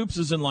 Mark Stoops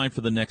is in line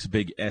for the next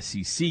big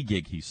SEC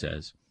gig, he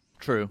says.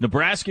 True.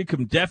 Nebraska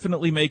can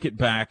definitely make it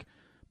back,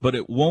 but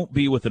it won't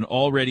be with an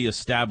already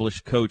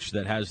established coach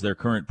that has their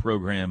current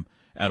program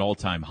at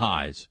all-time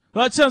highs.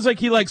 Well, it sounds like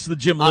he likes the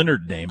Jim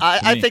Leonard name.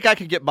 I think I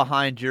could get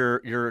behind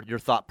your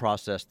thought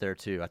process there,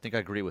 too. I think I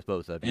agree with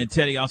both of you. And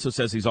Teddy also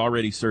says he's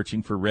already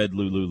searching for red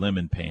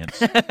Lululemon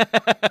pants.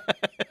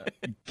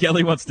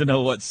 Kelly wants to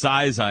know what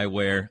size I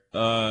wear.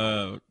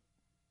 XXL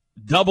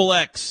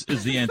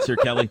is the answer,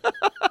 Kelly.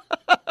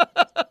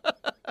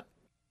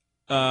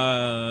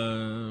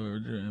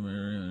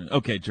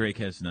 Okay, Drake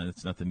has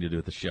it's nothing to do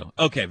with the show.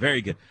 Okay,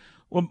 very good.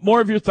 Well, more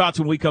of your thoughts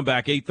when we come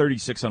back,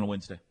 8:36 on a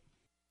Wednesday.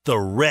 The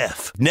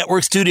Ref.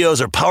 Network studios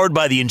are powered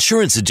by the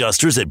insurance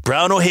adjusters at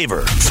Brown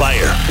O'Haver.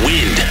 Fire,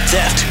 wind,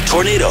 theft,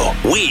 tornado.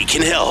 We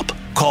can help.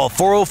 Call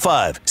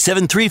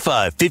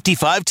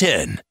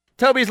 405-735-5510.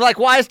 Toby's like,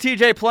 why is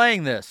TJ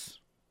playing this?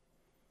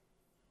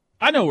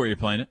 I know where you're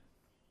playing it.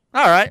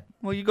 All right.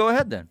 Well, you go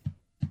ahead then.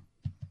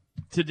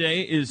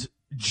 Today is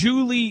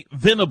Julie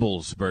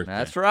Venables' birthday.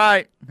 That's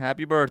right.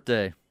 Happy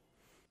birthday.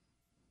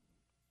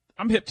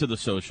 I'm hip to the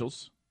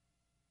socials.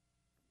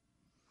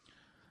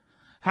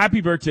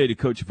 Happy birthday to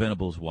Coach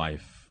Venables'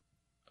 wife,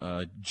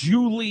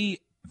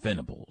 Julie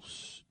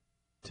Venables.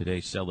 Today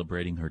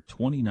celebrating her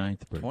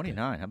 29th birthday.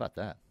 29, how about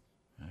that?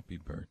 Happy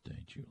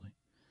birthday, Julie.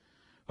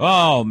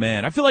 Oh,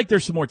 man. I feel like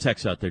there's some more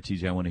texts out there,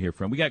 TJ, I want to hear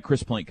from. We got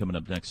Chris Plank coming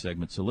up next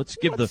segment, so let's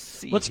give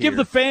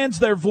the fans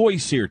their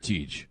voice here,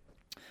 TJ.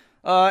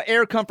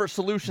 Air Comfort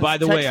Solutions. By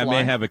the way, I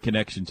may have a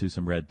connection to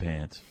some red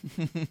pants.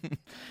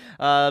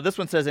 This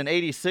one says, in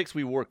 86,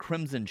 we wore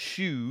crimson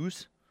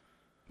shoes.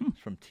 It's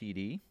from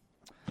TD.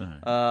 All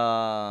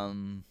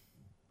right.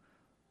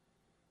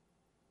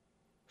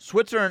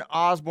 Switzer and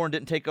Osborne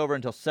didn't take over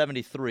until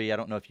 73. I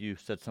don't know if you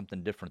said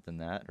something different than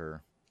that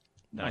or.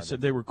 No, I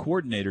said they were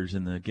coordinators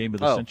in the game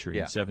of the century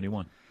in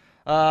 71.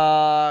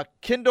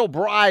 Kendall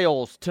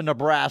Briles to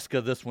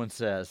Nebraska, this one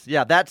says.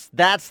 Yeah, that's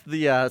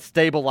the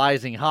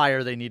stabilizing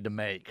hire they need to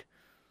make.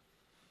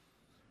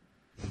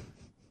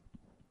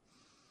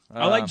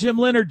 I like Jim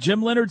Leonard.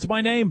 Jim Leonard's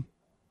my name.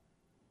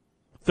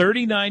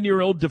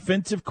 39-year-old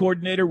defensive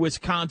coordinator,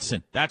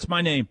 Wisconsin. That's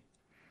my name.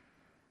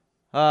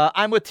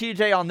 I'm with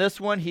TJ on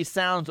this one. He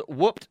sounds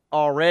whooped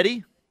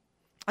already.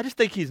 I just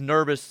think he's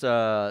nervous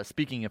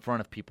speaking in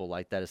front of people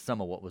like that is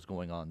some of what was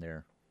going on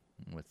there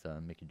with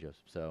Mickey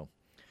Joseph. So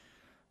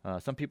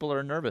some people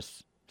are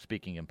nervous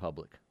speaking in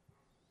public.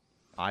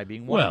 I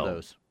being one of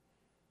those.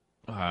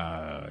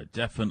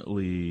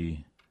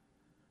 Definitely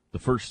the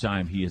first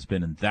time he has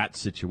been in that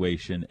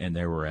situation, and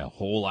there were a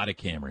whole lot of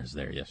cameras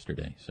there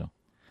yesterday. So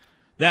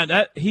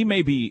that he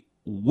may be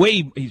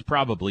he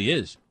probably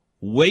is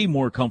way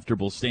more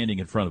comfortable standing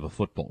in front of a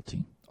football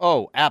team.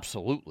 Oh,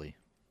 absolutely.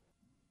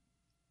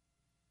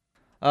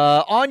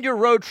 On your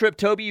road trip,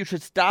 Toby, you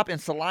should stop in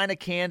Salina,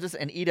 Kansas,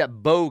 and eat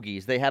at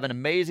Bogey's. They have an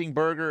amazing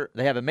burger.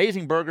 They have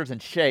amazing burgers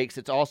and shakes.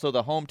 It's also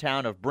the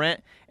hometown of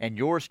Brent and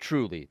yours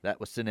truly.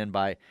 That was sent in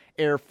by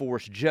Air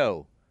Force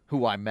Joe,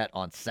 who I met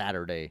on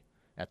Saturday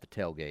at the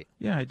tailgate.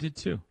 Yeah, I did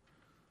too.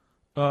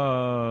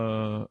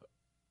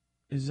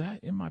 Is that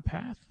in my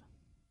path?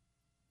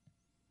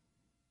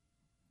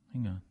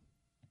 Hang on.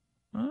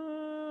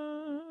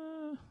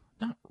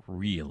 Not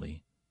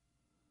really.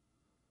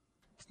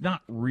 It's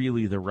not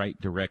really the right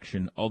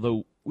direction,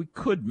 although we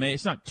could make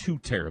it's not too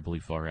terribly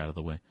far out of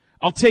the way.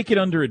 I'll take it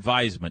under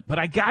advisement, but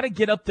I got to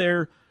get up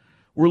there.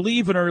 We're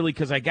leaving early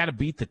because I got to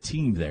beat the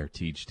team there,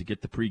 Teach, to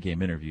get the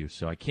pregame interview,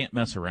 so I can't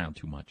mess around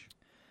too much.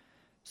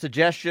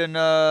 Suggestion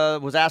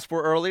was asked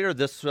for earlier.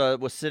 This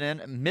was sent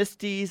in.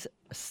 Misty's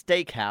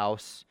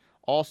Steakhouse.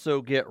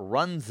 Also get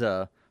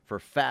Runza for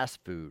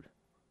fast food.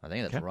 I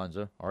think that's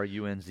Runza,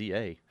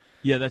 Runza.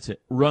 Yeah, that's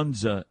it.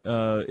 Runza.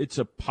 It's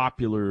a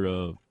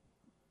popular.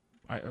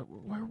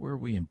 Where were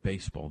we in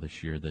baseball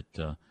this year?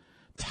 That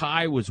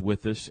Ty was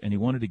with us, and he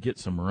wanted to get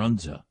some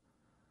Runza.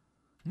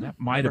 That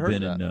might have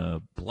been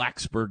in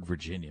Blacksburg,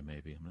 Virginia,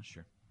 maybe. I'm not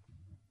sure.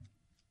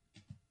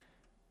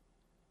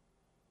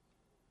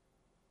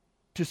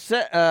 To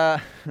set,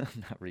 I'm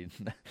not reading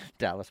that.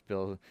 Dallas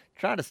Bill.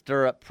 Trying to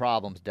stir up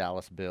problems,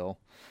 Dallas Bill.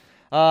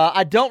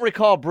 I don't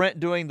recall Brent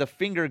doing the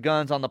finger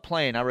guns on the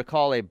plane. I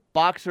recall a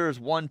boxer's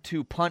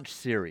 1-2 punch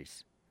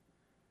series.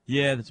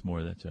 Yeah, that's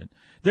right.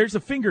 There's a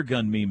finger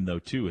gun meme, though,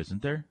 too,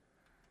 isn't there?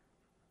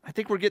 I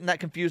think we're getting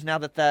that confused now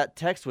that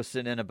text was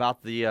sent in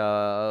about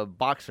the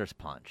boxer's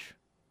punch.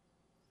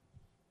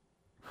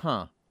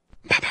 Huh.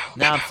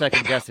 Now I'm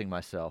second-guessing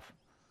myself.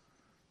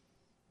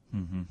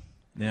 Mm-hmm.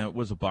 Yeah, it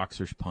was a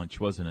boxer's punch,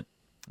 wasn't it?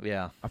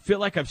 Yeah. I feel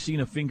like I've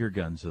seen a finger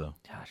guns, though.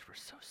 Gosh, we're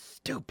so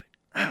stupid.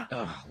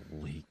 Oh,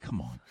 Lee, come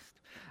on.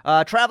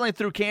 Traveling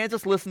through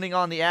Kansas, listening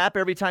on the app.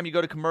 Every time you go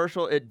to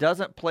commercial, it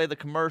doesn't play the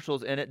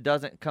commercials, and it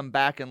doesn't come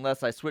back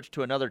unless I switch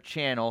to another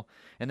channel,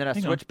 and then I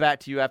switch back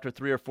to you after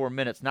 3 or 4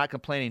 minutes. Not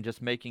complaining,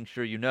 just making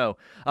sure you know.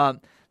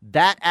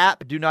 That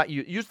app, do not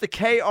use the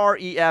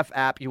KREF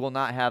app. You will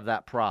not have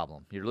that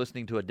problem. You're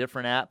listening to a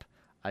different app.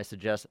 I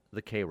suggest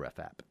the KREF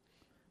app.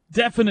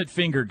 Definite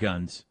finger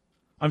guns.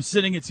 I'm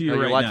sending it to you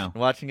right now.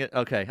 Watching it?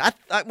 Okay.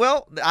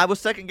 I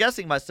was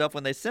second-guessing myself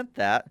when they sent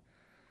that.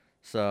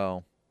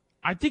 So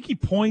I think he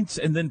points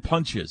and then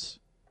punches.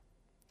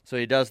 So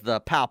he does the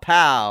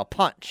pow-pow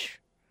punch.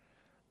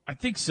 I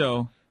think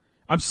so.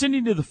 I'm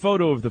sending you the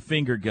photo of the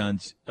finger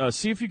guns.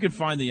 See if you can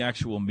find the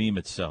actual meme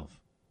itself.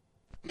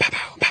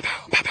 Pow-pow,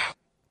 pow-pow, pow-pow.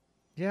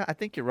 Yeah, I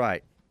think you're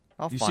right.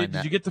 I'll find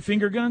that. Did you get the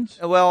finger guns?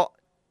 Well,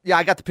 yeah,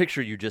 I got the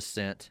picture you just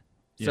sent.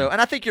 Yeah. So, and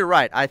I think you're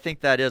right. I think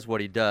that is what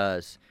he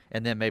does,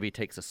 and then maybe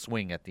takes a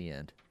swing at the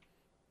end.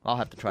 I'll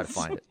have to try to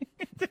find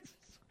it.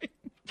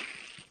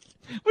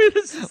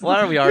 Why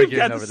are we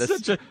arguing over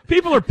this?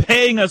 People are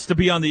paying us to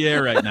be on the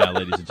air right now,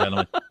 ladies and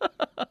gentlemen.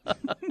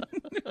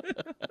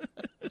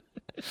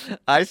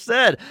 I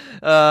said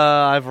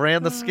I've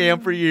ran the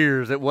scam for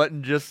years. It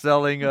wasn't just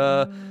selling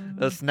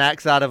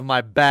snacks out of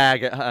my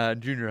bag at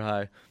junior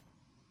high.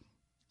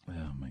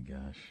 Oh, my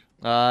gosh.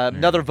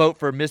 Another vote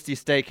for Misty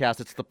Steakhouse.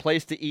 It's the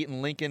place to eat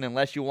in Lincoln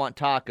unless you want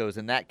tacos.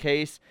 In that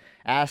case,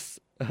 ask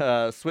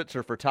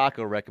Switzer for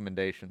taco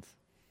recommendations.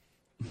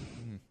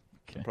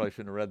 Okay. Probably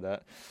shouldn't have read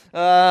that.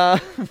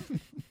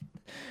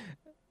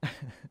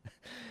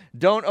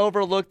 Don't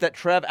overlook that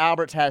Trev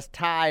Alberts has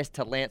ties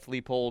to Lance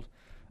Leipold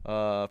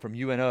from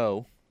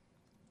UNO.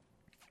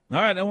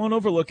 All right, I won't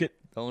overlook it.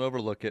 Don't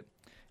overlook it.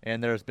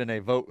 And there's been a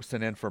vote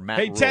sent in for Matt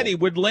Hey, Rule. Teddy,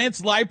 would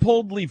Lance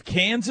Leipold leave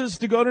Kansas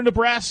to go to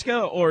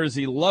Nebraska, or is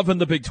he loving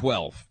the Big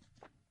 12?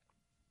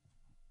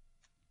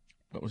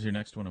 What was your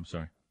next one? I'm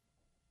sorry.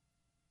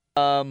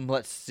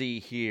 Let's see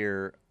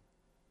here.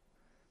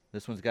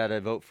 This one's got a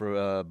vote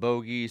for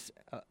bogeys.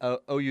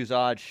 OU's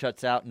odds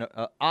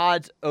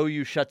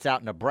OU shuts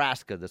out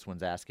Nebraska. This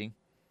one's asking.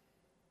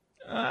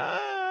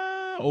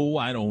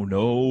 I don't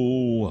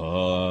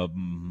know.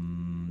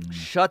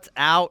 Shuts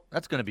out.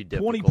 That's going to be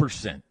difficult.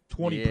 20%.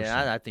 20%.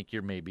 Yeah, I think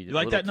you're maybe. You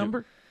like that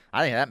number?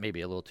 I think that may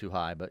be a little too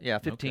high, but yeah,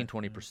 15,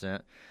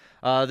 20%.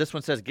 This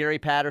one says Gary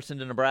Patterson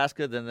to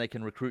Nebraska, then they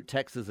can recruit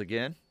Texas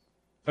again.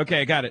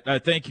 Okay, I got it.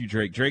 Thank you,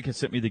 Drake. Drake has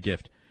sent me the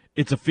gift.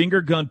 It's a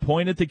finger gun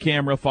point at the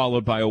camera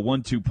followed by a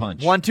 1-2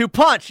 punch. 1-2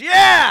 punch,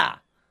 yeah!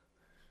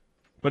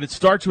 But it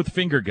starts with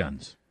finger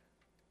guns.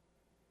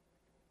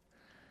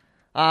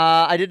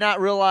 I did not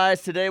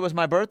realize today was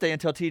my birthday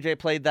until TJ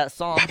played that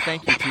song.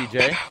 Thank you,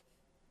 TJ.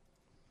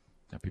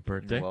 Happy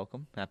birthday. You're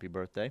welcome. Happy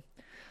birthday.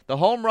 The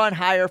home run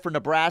hire for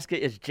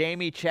Nebraska is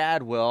Jamie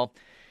Chadwell.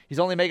 He's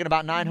only making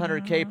about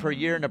 $900K per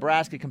year.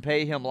 Nebraska can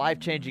pay him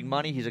life-changing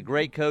money. He's a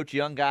great coach,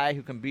 young guy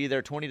who can be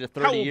there 20 to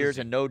 30 years,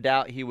 and no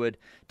doubt he would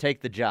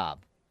take the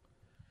job.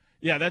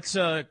 Yeah, that's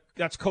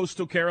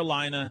Coastal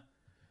Carolina.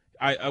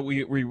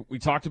 We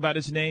talked about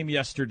his name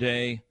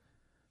yesterday.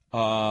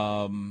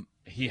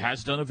 He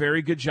has done a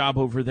very good job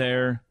over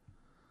there.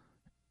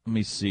 Let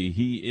me see.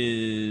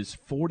 He is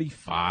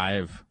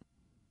 45.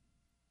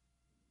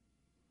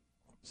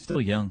 Still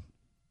young.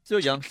 Still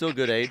young, still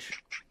good age.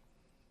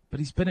 But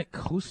he's been at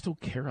Coastal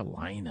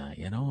Carolina,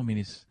 you know? I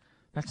mean,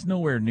 that's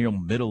nowhere near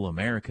middle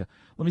America.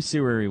 Let me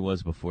see where he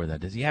was before that.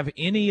 Does he have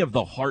any of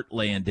the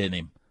heartland in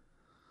him?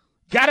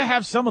 Got to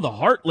have some of the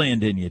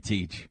heartland in you,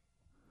 Teach.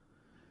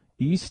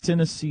 East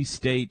Tennessee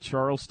State,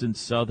 Charleston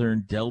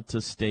Southern, Delta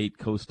State,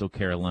 Coastal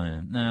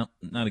Carolina. No,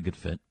 not a good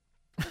fit.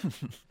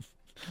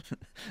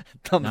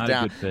 Thumbs not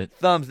down. A good fit.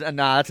 Nah,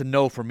 that's a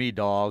no for me,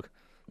 dog.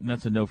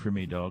 That's a no for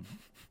me, dog.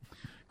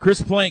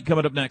 Chris Plank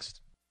coming up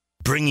next.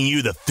 Bringing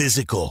you the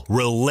physical,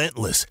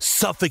 relentless,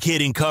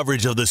 suffocating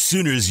coverage of the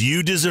Sooners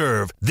you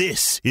deserve.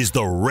 This is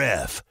The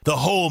Ref, the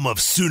home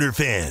of Sooner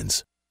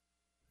fans.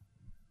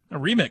 A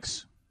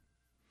remix.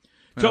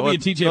 Toby and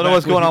TJ. I don't know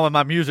what's going on with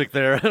my music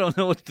there. I don't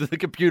know what the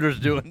computer's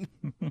doing.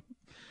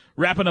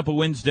 Wrapping up a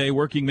Wednesday,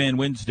 Working Man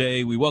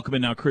Wednesday. We welcome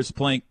in now Chris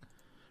Plank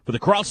for the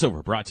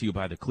crossover brought to you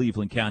by the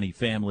Cleveland County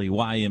Family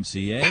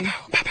YMCA.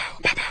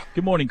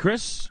 Good morning,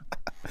 Chris.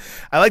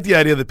 I like the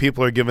idea that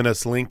people are giving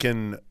us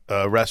Lincoln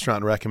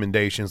restaurant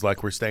recommendations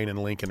like we're staying in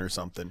Lincoln or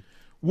something.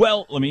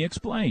 Well, let me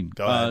explain.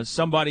 Go ahead.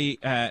 Somebody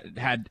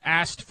had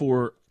asked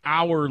for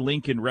our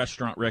Lincoln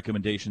restaurant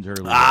recommendations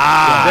earlier.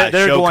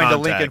 They're going context. to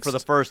Lincoln for the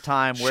first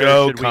time. Where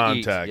show should we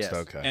context. eat? Yes.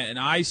 Okay. And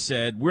I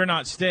said, we're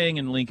not staying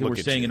in Lincoln. We're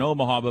staying in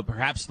Omaha, but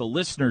perhaps the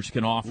listeners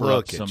can offer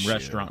up some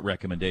restaurant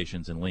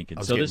recommendations in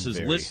Lincoln. So this is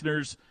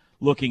listeners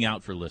looking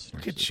out for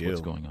listeners. Look at you.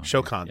 What's going on?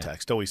 Show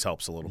context always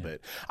helps a little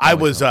bit. I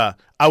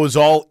was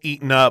all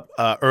eaten up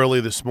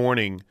early this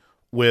morning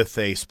with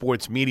a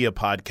sports media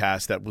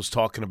podcast that was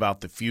talking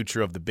about the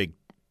future of the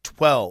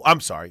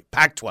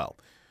Pac-12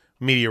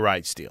 media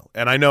rights deal.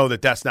 And I know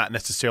that that's not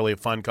necessarily a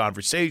fun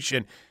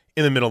conversation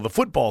in the middle of the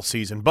football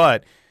season,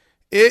 but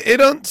it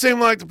doesn't seem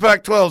like the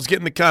Pac-12 is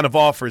getting the kind of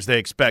offers they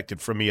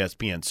expected from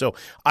ESPN. So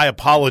I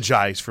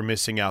apologize for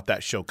missing out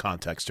that show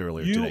context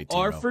earlier today, You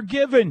are T-Row.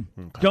 forgiven.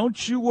 Okay.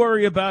 Don't you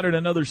worry about it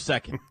another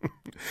second.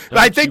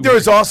 I think there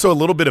was also a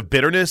little bit of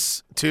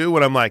bitterness, too,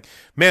 when I'm like,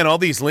 man, all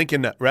these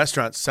Lincoln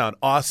restaurants sound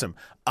awesome.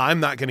 I'm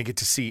not going to get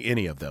to see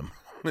any of them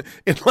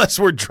unless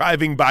we're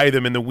driving by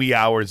them in the wee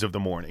hours of the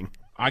morning.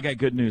 I got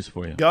good news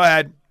for you. Go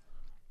ahead.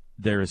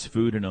 There is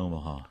food in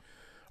Omaha.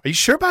 Are you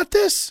sure about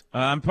this?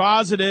 I'm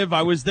positive.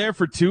 I was there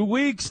for 2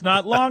 weeks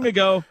not long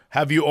ago.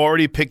 Have you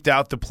already picked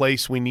out the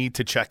place we need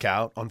to check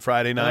out on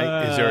Friday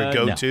night? Is there a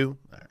go-to?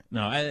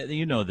 No,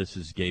 you know this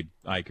is Gabe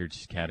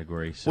Eichert's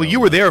category. So, well,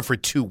 you were there for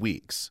 2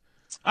 weeks.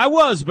 I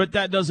was, but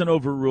that doesn't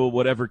overrule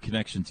whatever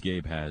connections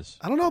Gabe has.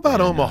 I don't know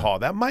about Omaha.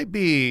 That might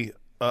be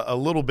a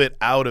little bit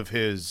out of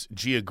his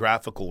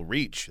geographical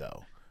reach,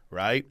 though,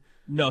 right?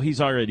 No,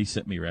 he's already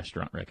sent me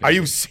restaurant recommendations.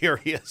 Are you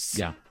serious?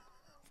 Yeah.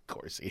 Of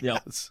course he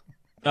has.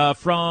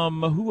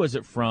 From, who was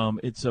it from?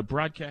 It's a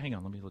broadcast. Hang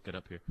on, let me look it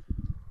up here.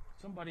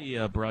 Somebody,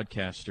 a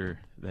broadcaster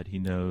that he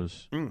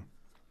knows. You're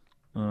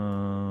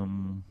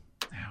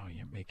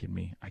making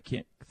me. I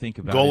can't think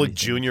about it. Golick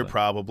Jr.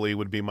 probably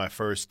would be my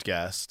first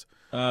guest.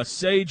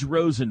 Sage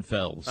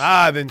Rosenfels.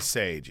 Then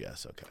Sage,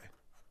 yes, okay.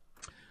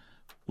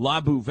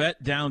 La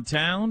Bouvette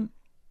downtown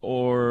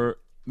or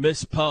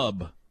Miss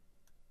Pub?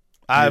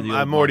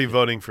 I'm already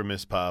voting for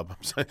Miss Pub.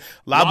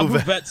 La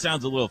Bouvette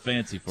sounds a little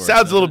fancy for us.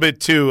 Sounds a little bit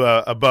too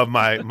above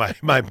my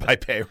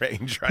pay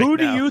range right now. Who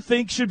do you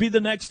think should be the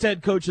next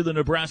head coach of the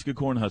Nebraska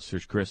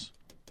Cornhuskers, Chris?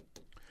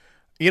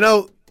 You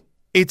know,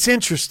 it's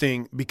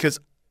interesting because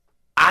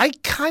I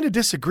kind of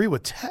disagree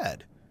with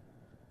Ted.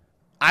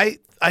 I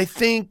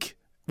think,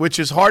 which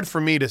is hard for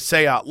me to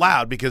say out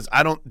loud because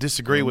I don't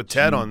disagree with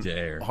Ted on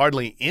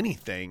hardly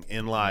anything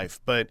in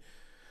life, but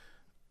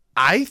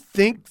I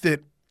think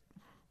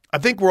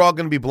we're all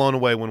going to be blown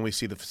away when we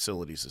see the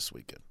facilities this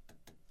weekend.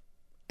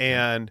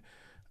 And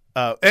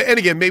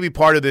again, maybe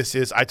part of this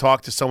is I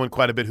talked to someone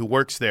quite a bit who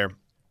works there,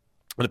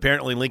 and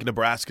apparently Lincoln,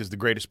 Nebraska is the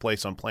greatest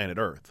place on planet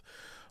Earth.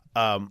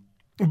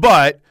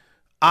 But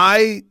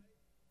I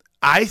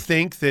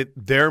think that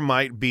there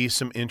might be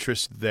some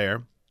interest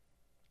there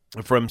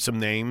from some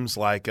names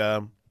like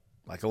a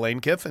Lane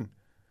Kiffin.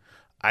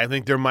 I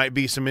think there might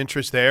be some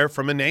interest there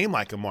from a name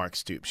like a Mark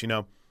Stoops.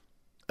 You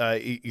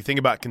think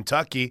about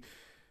Kentucky,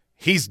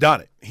 he's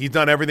done it. He's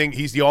done everything.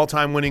 He's the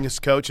all-time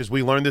winningest coach, as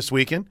we learned this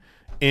weekend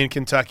in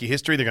Kentucky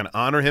history. They're going to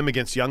honor him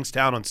against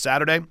Youngstown on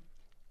Saturday.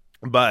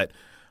 But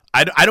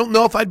I don't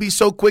know if I'd be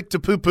so quick to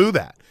poo-poo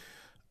that.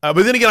 But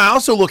then again, I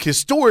also look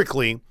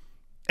historically,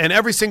 and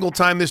every single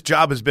time this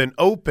job has been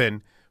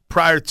open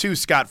prior to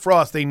Scott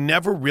Frost, they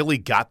never really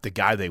got the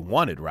guy they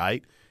wanted,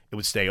 right? It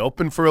would stay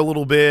open for a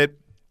little bit.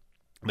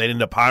 They'd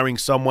end up hiring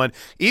someone.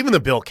 Even the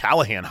Bill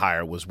Callahan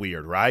hire was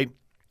weird, right?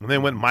 And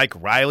then went Mike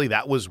Riley.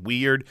 That was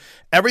weird.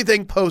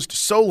 Everything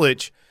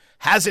post-Solich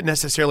hasn't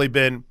necessarily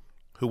been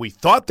who we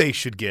thought they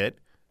should get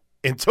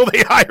until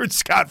they hired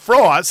Scott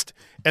Frost,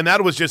 and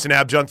that was just an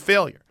abject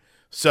failure.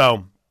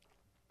 So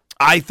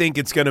I think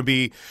it's going to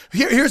be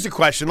here's a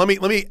question. Let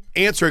me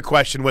answer a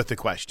question with a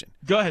question.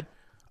 Go ahead.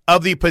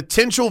 Of the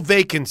potential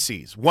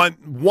vacancies,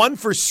 one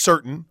for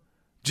certain,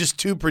 just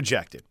two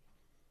projected.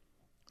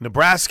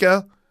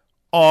 Nebraska,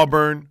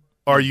 Auburn,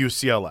 or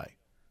UCLA.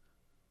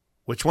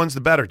 Which one's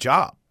the better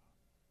job?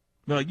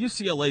 No,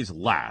 UCLA's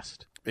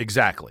last.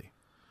 Exactly.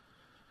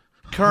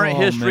 Current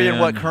history man.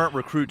 and what current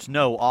recruits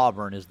know,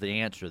 Auburn is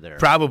the answer there.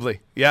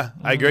 Probably. Yeah,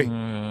 I agree.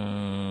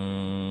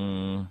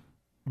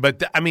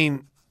 But,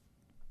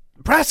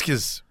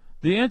 Nebraska's.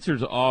 The answer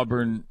is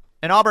Auburn.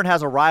 And Auburn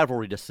has a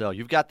rivalry to sell.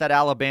 You've got that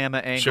Alabama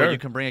angle. Sure. You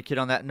can bring a kid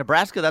on that.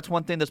 Nebraska, that's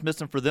one thing that's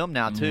missing for them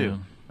now, too.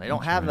 They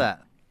don't have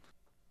that.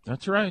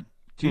 That's right.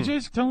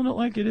 TJ's telling it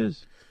like it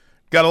is.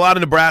 Got a lot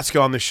of Nebraska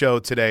on the show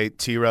today,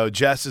 T-Row.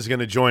 Jess is going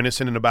to join us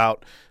in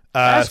about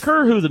ask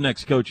her who the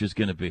next coach is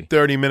going to be.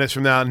 30 minutes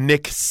from now.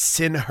 Nick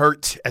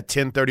Sinhert at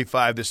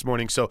 10:35 this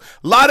morning. So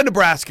a lot of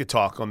Nebraska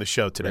talk on the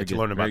show today to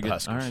learn about the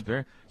Huskers. All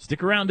right,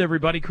 stick around,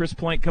 everybody. Chris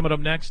Plank coming up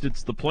next.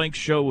 It's the Plank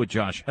Show with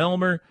Josh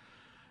Helmer.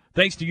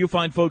 Thanks to you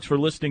fine folks for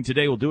listening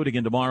today. We'll do it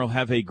again tomorrow.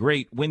 Have a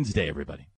great Wednesday, everybody.